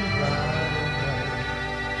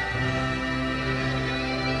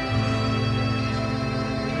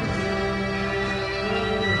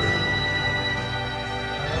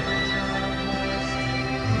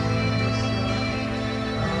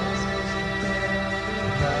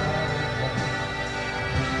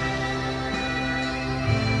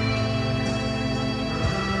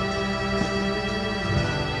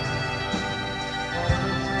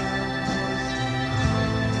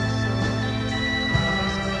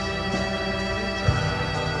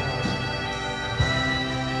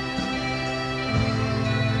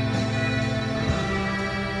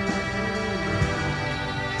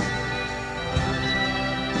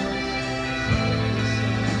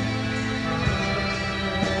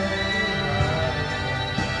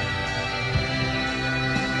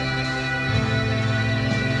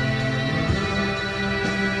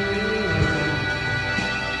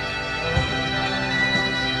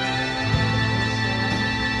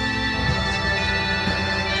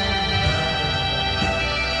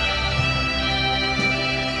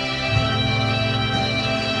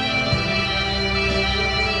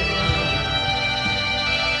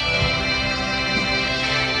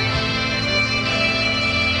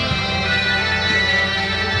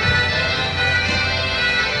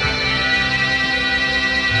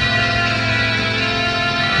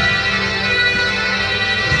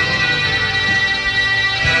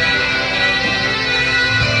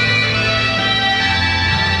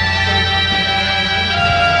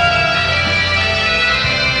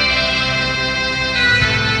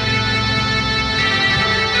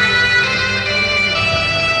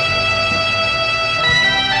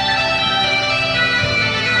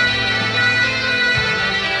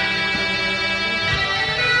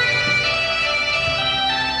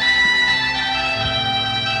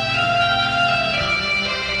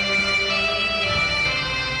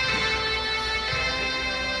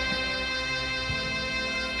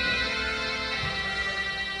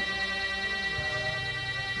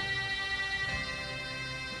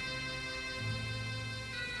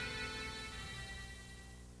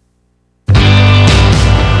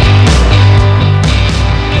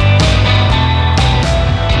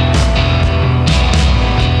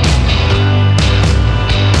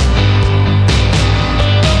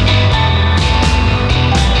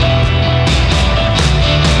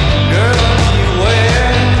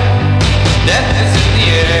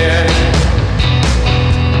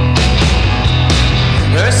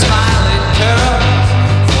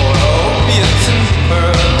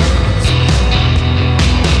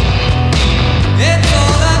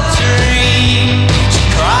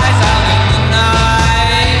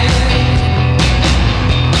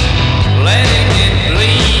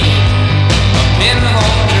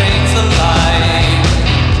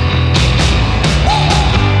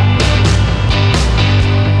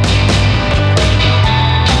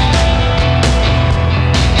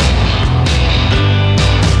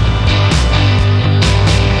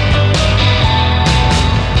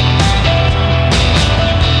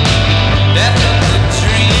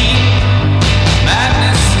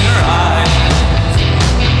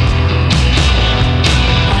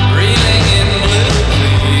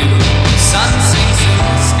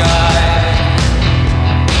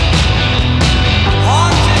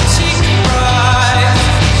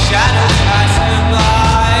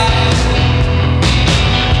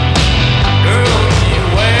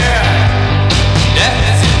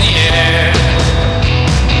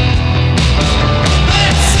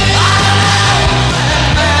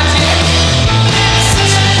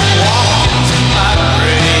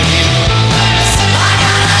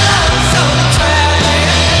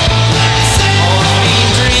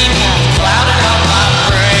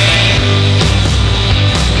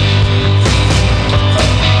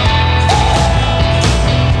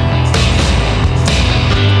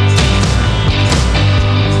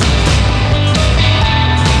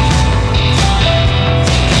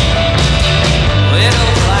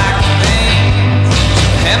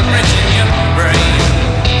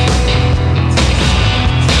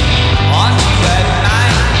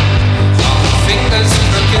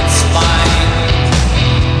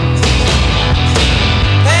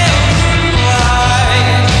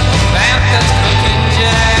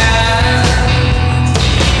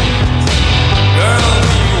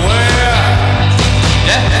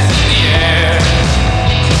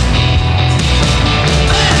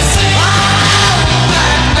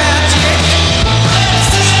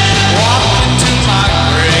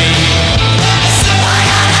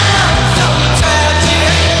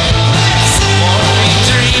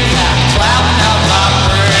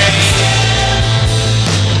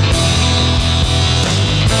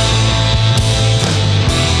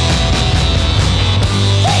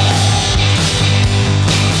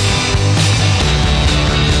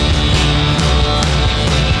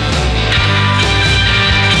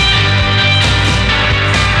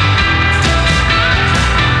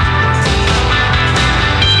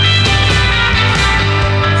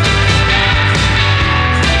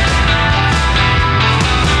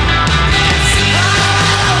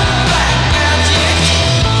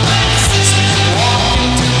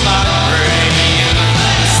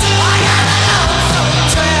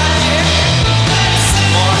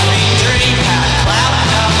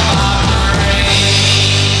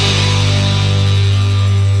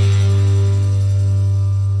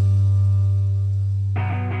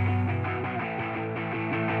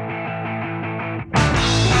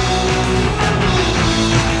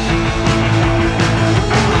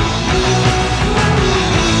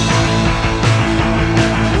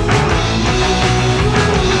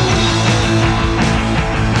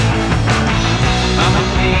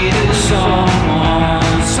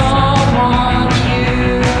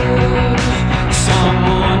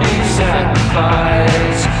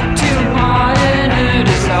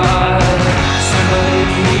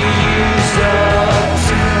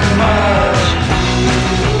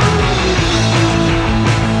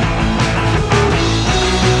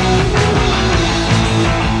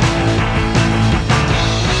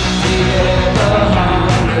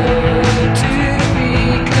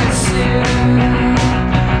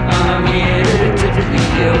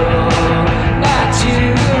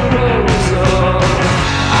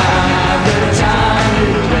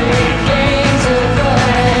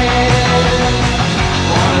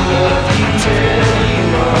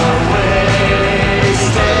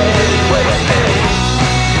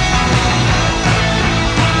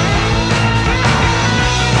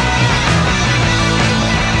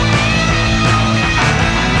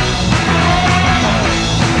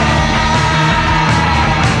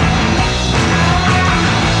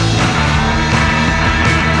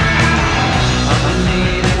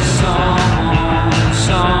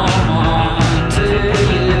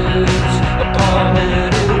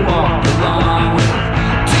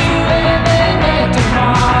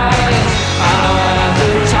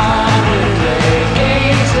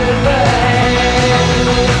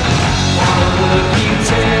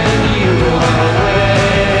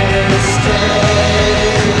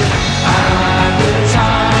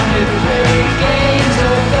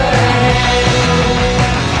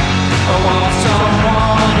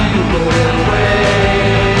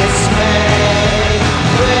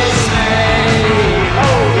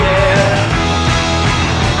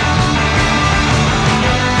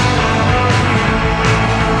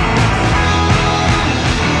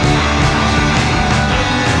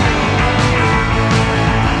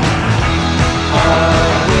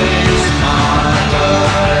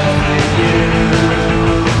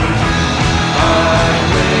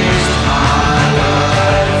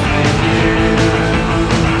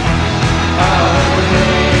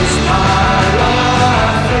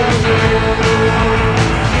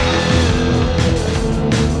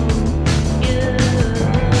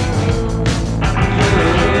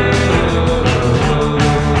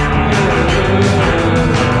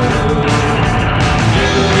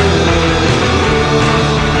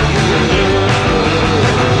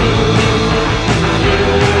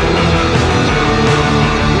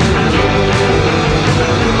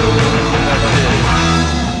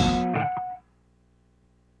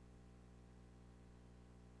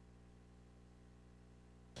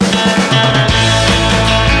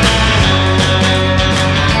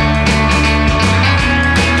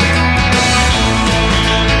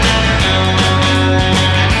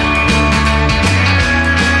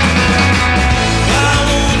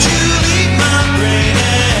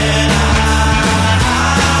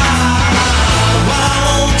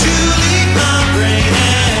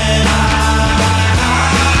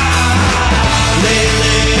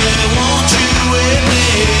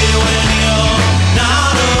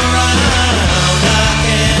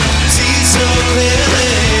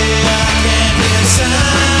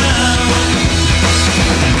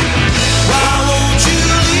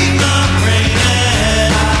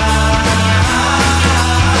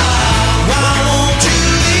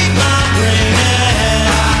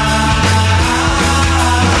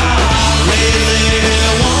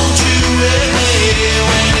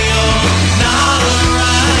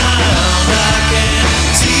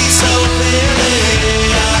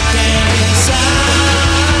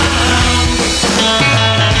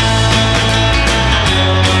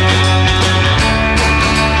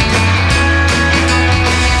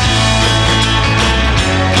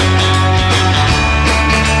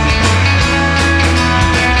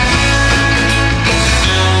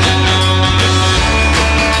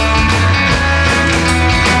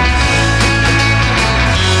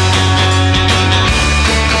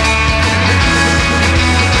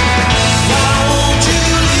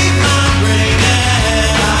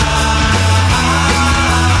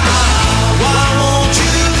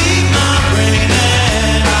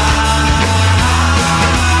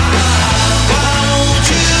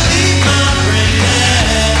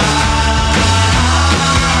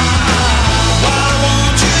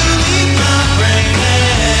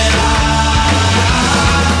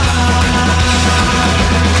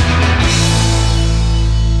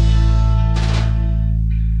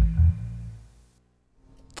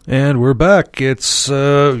And we're back. It's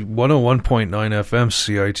 101.9 FM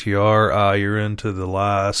CITR. You're into the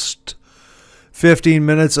last 15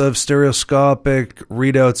 minutes of Stereoscopic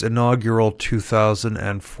Readout's inaugural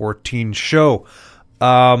 2014 show.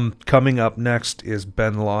 Coming up next is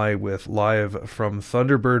Ben Lai with Live from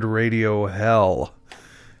Thunderbird Radio Hell.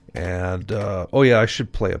 And, oh yeah, I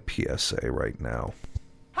should play a PSA right now.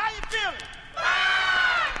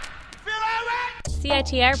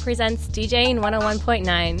 CITR presents DJing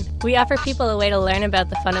 101.9. We offer people a way to learn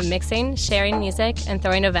about the fun of mixing, sharing music, and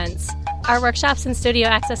throwing events. Our workshops and studio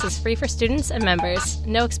access is free for students and members.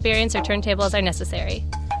 No experience or turntables are necessary.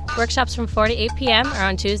 Workshops from 4 to 8 p.m. are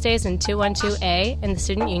on Tuesdays in 212A in the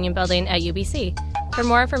Student Union Building at UBC. For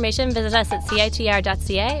more information, visit us at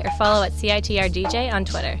CITR.ca or follow at CITRDJ on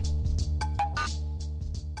Twitter.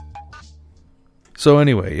 So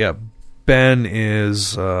anyway, yeah, Ben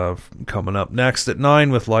is coming up next at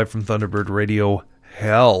 9 with Live from Thunderbird Radio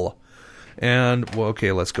Hell. And, well,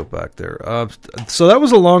 okay, let's go back there. So that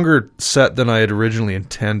was a longer set than I had originally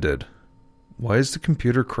intended. Why is the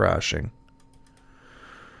computer crashing?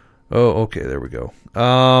 Oh, okay, there we go.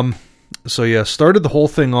 So yeah, started the whole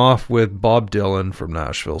thing off with Bob Dylan from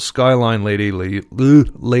Nashville. Skyline Lady Lay.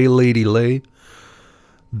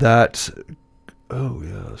 That, oh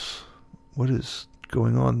yes. What is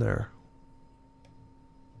going on there?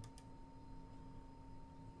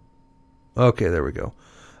 Okay, there we go.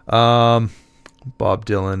 Bob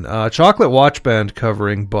Dylan. Chocolate Watch Band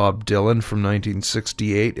covering Bob Dylan from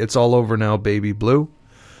 1968. It's All Over Now, Baby Blue.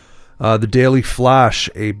 The Daily Flash,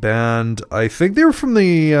 a band, I think they were from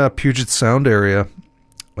the Puget Sound area,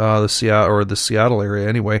 the Seattle area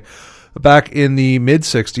anyway. Back in the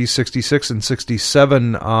mid-60s, 66 and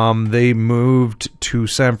 67, they moved to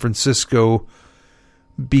San Francisco,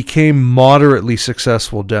 became moderately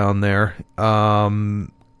successful down there,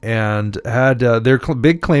 and had their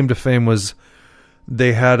big claim to fame was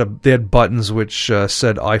they had buttons which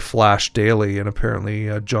said "I Flash Daily," and apparently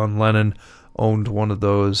John Lennon owned one of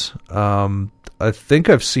those. I think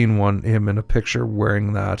I've seen him in a picture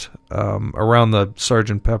wearing that around the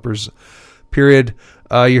Sgt. Pepper's period.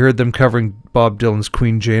 You heard them covering Bob Dylan's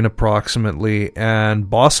Queen Jane approximately, and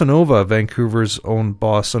Bossa Nova, Vancouver's own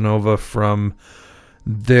Bossa Nova, from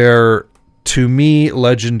their, to me,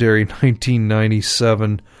 legendary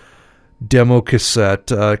 1997 demo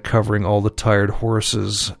cassette covering All the Tired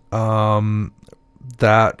Horses.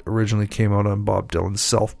 That originally came out on Bob Dylan's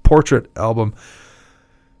Self-Portrait album.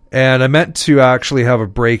 And I meant to actually have a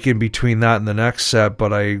break in between that and the next set,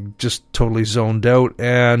 but I just totally zoned out.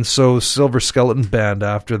 And so Silver Skeleton Band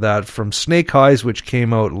after that from Snake Eyes, which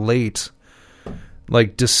came out late,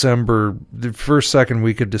 like December, the second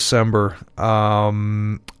week of December.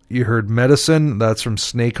 You heard Medicine, that's from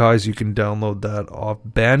Snake Eyes. You can download that off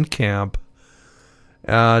Bandcamp.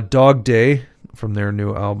 Dog Day from their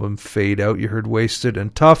new album Fade Out. You heard Wasted,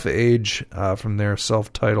 and Tough Age from their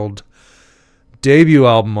self-titled debut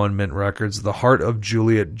album on Mint Records, The Heart of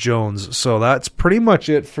Juliet Jones. So that's pretty much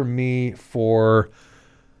it for me for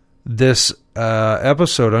this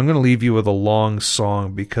episode. I'm going to leave you with a long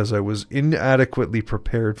song because I was inadequately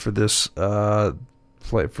prepared for this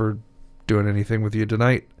for doing anything with you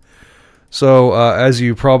tonight. So as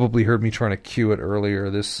you probably heard me trying to cue it earlier,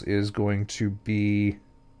 this is going to be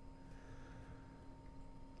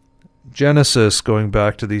Genesis, going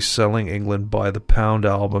back to the Selling England by the Pound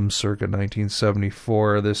album circa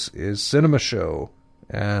 1974. This is Cinema Show,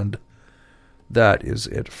 and that is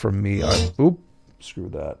it from me. Screw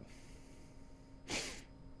that.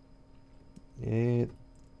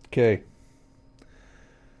 Okay.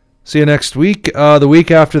 See you next week. The week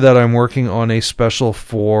after that, I'm working on a special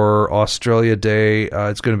for Australia Day.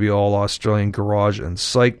 It's going to be all Australian garage and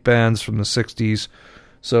psych bands from the 60s.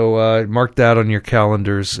 So mark that on your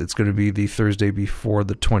calendars. It's going to be the Thursday before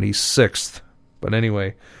the 26th. But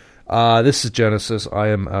anyway, this is Genesis. I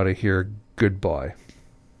am out of here. Goodbye.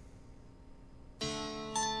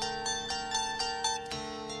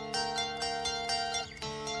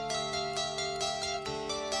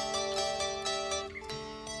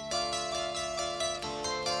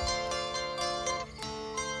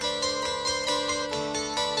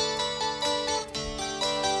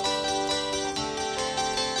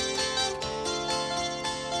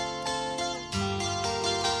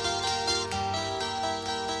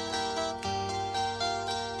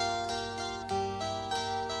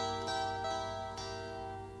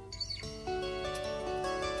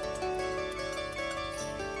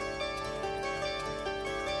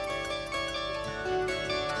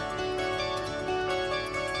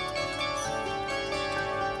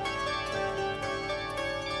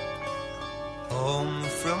 Home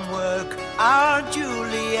from work, our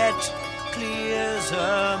Juliet clears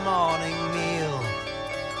her morning meal.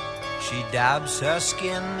 She dabs her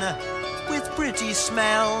skin with pretty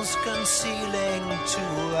smells concealing to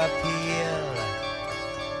appeal.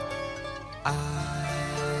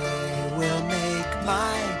 I will make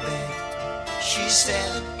my bed, she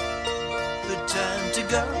said, but turned to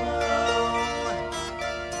go.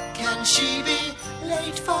 Can she be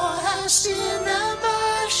late for her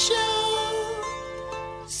cinema show?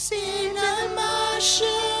 Cinema show.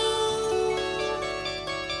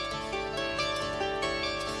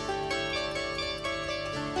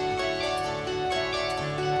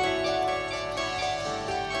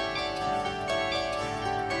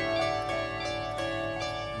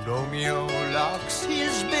 Romeo locks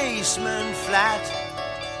his basement flat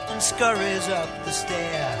and scurries up the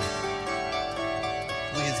stair.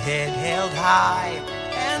 With head held high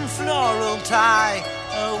and floral tie,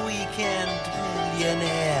 a weekend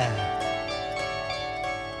millionaire.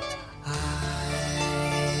 I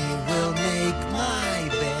will make my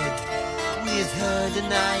bed with her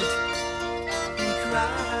tonight, he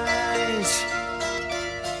cries.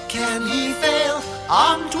 Can he fail,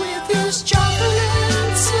 armed with his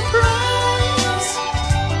chocolate surprise?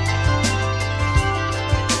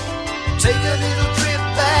 Take a little trip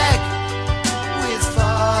back with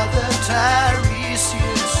Father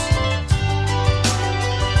Tiresias.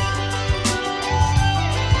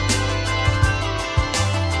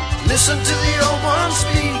 Listen to the old one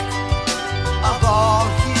speak of all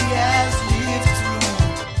he has lived through.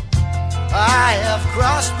 I have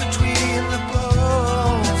crossed between the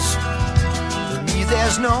poles. For me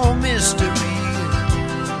there's no mystery.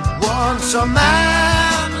 Once a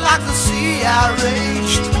man like the sea I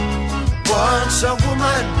raged, once a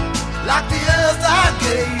woman like the earth I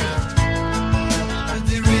gave. But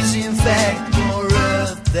there is in fact more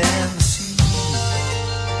earth than sea.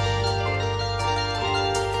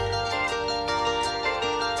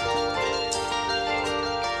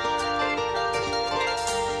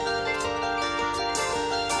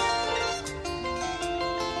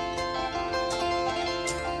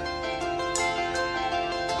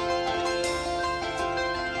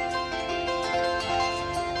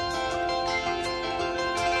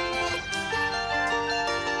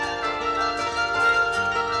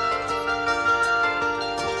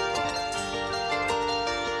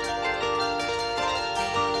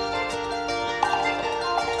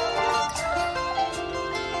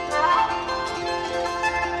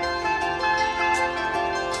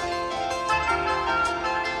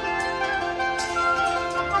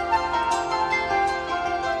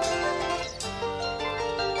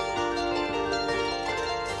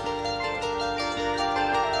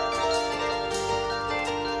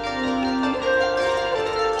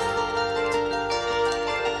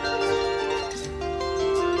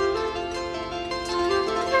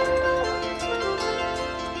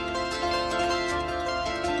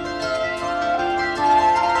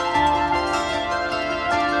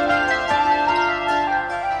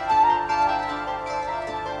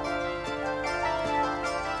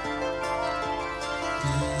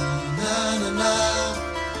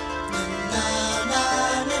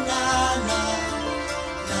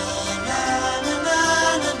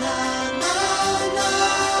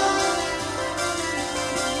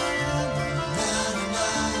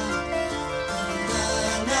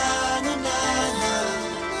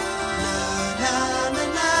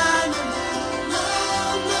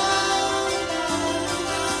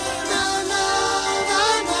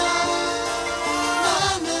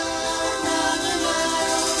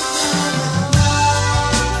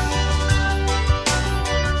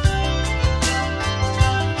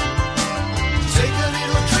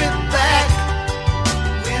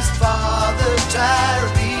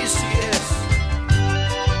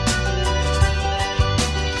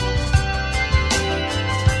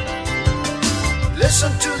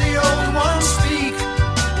 Listen to the old one speak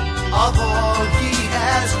of all he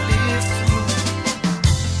has lived through.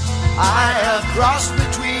 I have crossed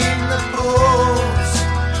between the poles.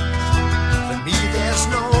 For me there's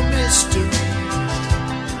no mystery.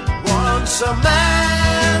 Once a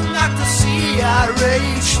man like the sea I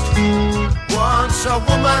raged, once a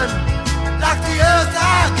woman like the earth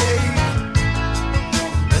I gave.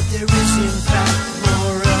 But there is in fact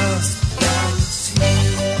more earth than sea.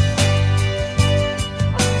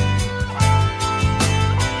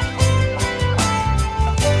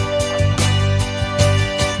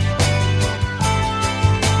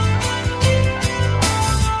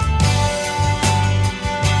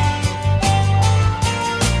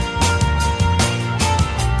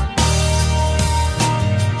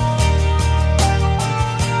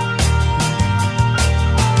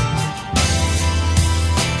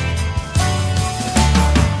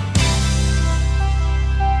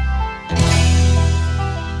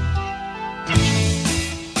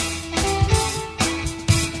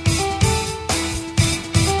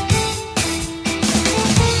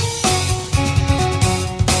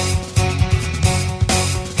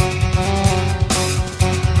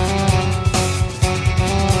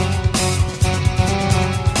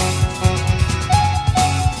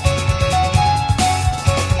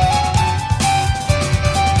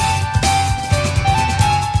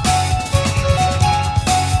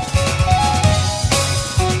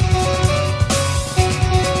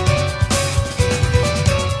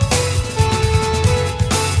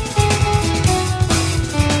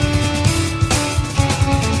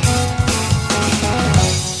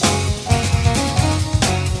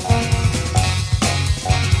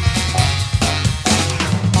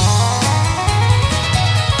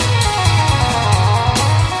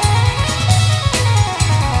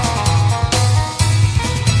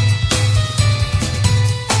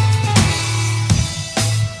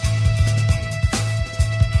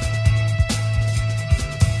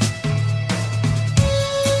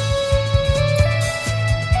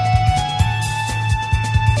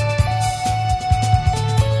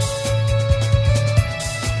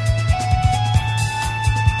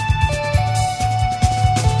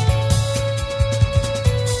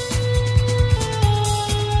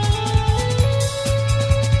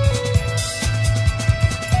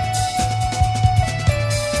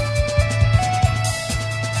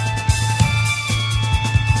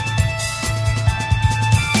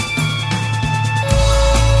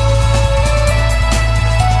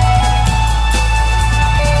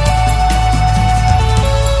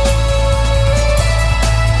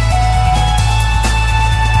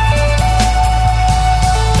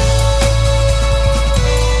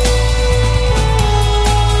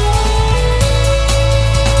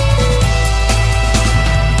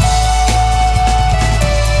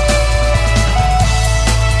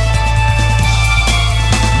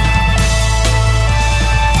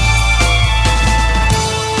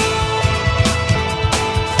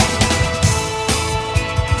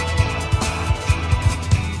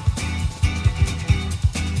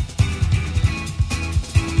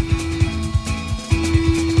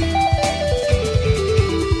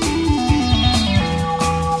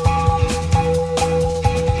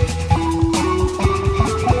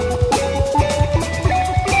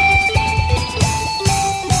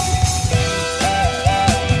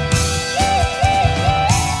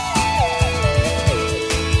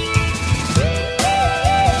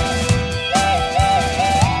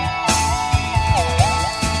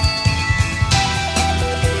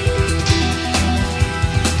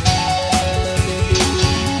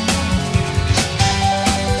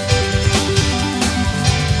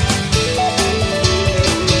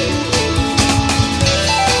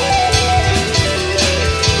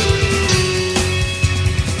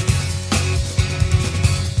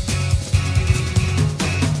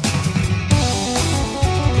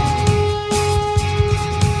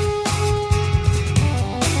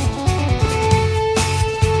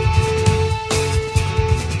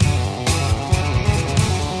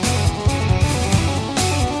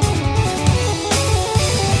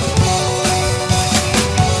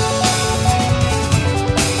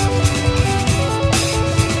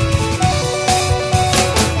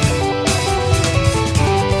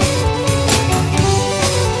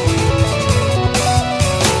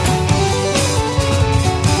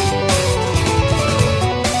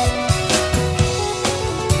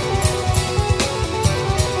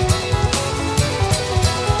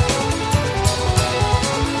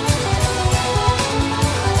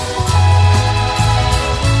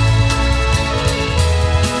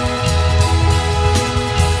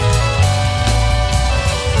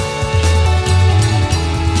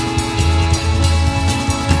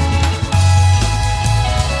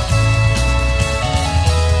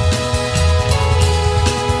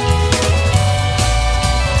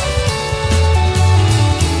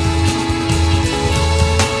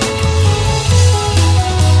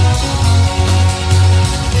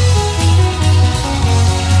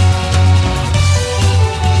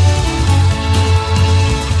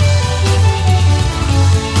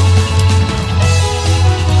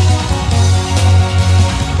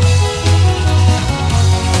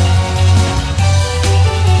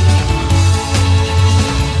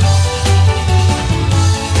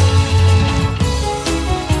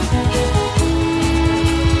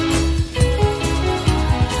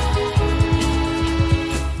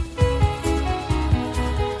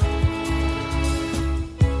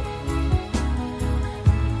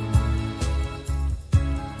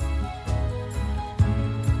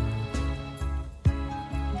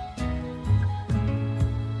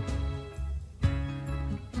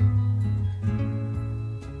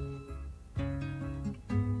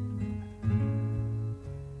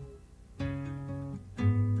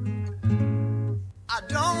 I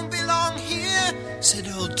don't belong here, said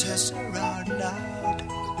old Tessa out loud.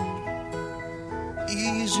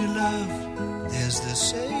 Easy love, there's the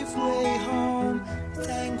safe way home.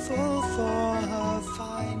 Thankful for her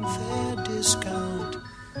fine fair discount.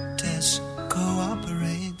 Tess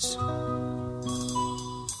cooperates.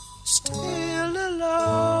 Still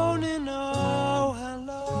alone in oh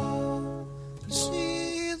hello.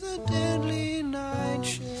 See the deadly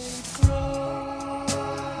nightshade grow.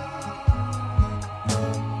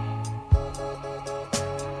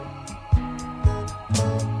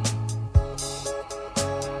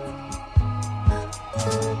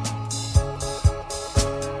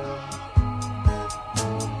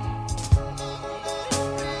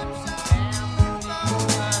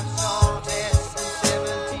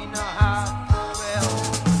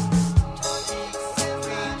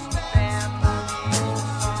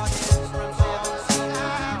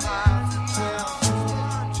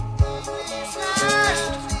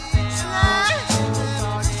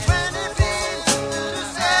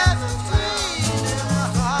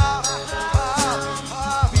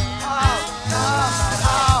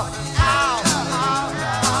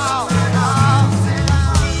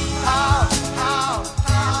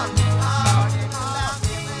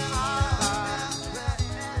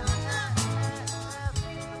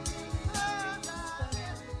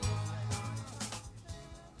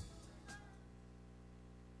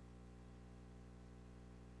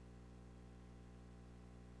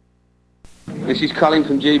 This is Colin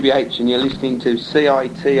from GBH and you're listening to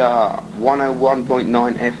CITR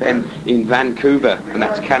 101.9 FM in Vancouver, and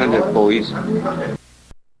that's Canada, boys.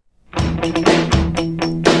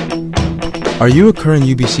 Are you a current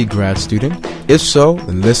UBC grad student? If so,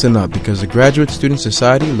 then listen up, because the Graduate Student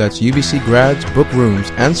Society lets UBC grads book rooms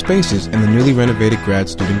and spaces in the newly renovated grad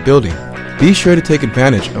student building. Be sure to take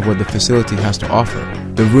advantage of what the facility has to offer.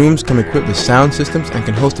 The rooms come equipped with sound systems and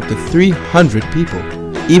can host up to 300 people.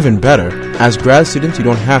 Even better, as grad students you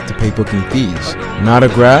don't have to pay booking fees. Not a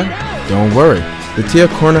grad? Don't worry. The Tia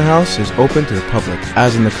Corner House is open to the public,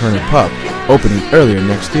 as in the Kerner Pub, opening earlier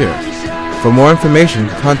next year. For more information,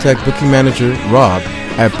 contact booking manager Rob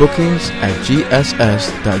at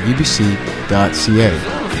bookings@gss.ubc.ca.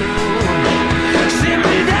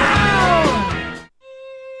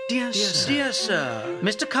 Dear sir,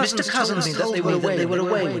 Mr. Cousins told me that they were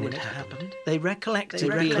away when it happened. They recollected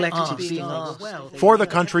being asked. For the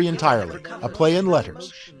Country Entirely, a play in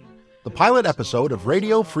letters. The pilot episode of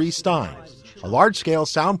Radio Free Stein, a large-scale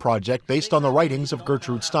sound project based on the writings of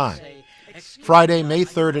Gertrude Stein. Friday, May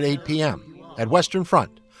 3rd at 8 p.m. at Western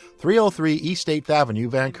Front, 303 East 8th Avenue,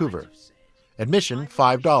 Vancouver. Admission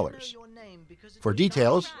 $5. For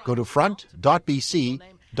details, go to front.bc.ca.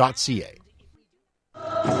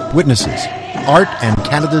 Witnesses, Art and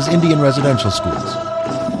Canada's Indian Residential Schools.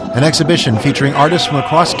 An exhibition featuring artists from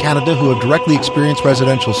across Canada who have directly experienced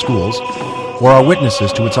residential schools or are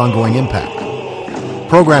witnesses to its ongoing impact.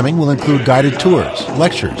 Programming will include guided tours,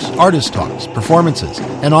 lectures, artist talks, performances,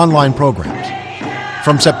 and online programs.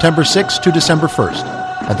 From September 6th to December 1st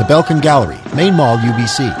at the Belkin Gallery, Main Mall,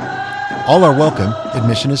 UBC. All are welcome.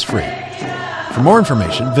 Admission is free. For more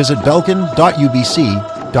information, visit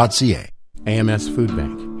belkin.ubc.ca. AMS Food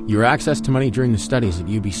Bank. Your access to money during the studies at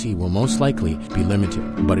UBC will most likely be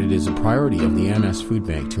limited, but it is a priority of the AMS Food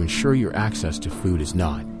Bank to ensure your access to food is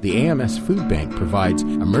not. The AMS Food Bank provides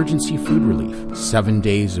emergency food relief 7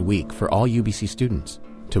 days a week for all UBC students.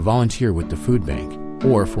 To volunteer with the food bank,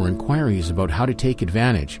 or for inquiries about how to take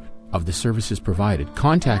advantage of the services provided,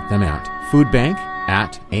 contact them at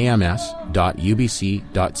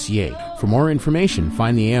foodbank@ams.ubc.ca. For more information,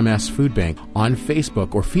 find the AMS Food Bank on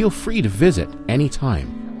Facebook or feel free to visit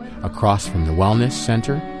anytime across from the Wellness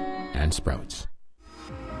Center and Sprouts.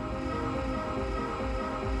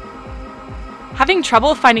 Having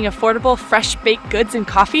trouble finding affordable, fresh-baked goods and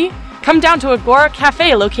coffee? Come down to Agora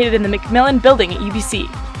Cafe located in the Macmillan Building at UBC.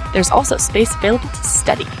 There's also space available to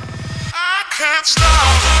study. I can't stop.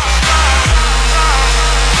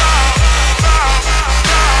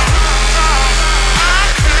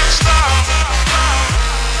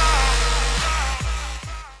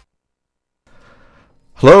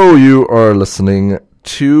 Hello, you are listening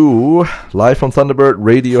to Live from Thunderbird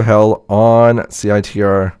Radio Hell on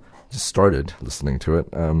CITR. Just started listening to it.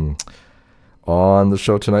 On the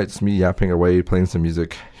show tonight, it's me yapping away, playing some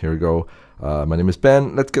music. Here we go. My name is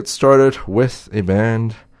Ben. Let's get started with a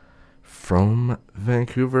band from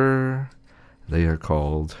Vancouver. They are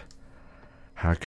called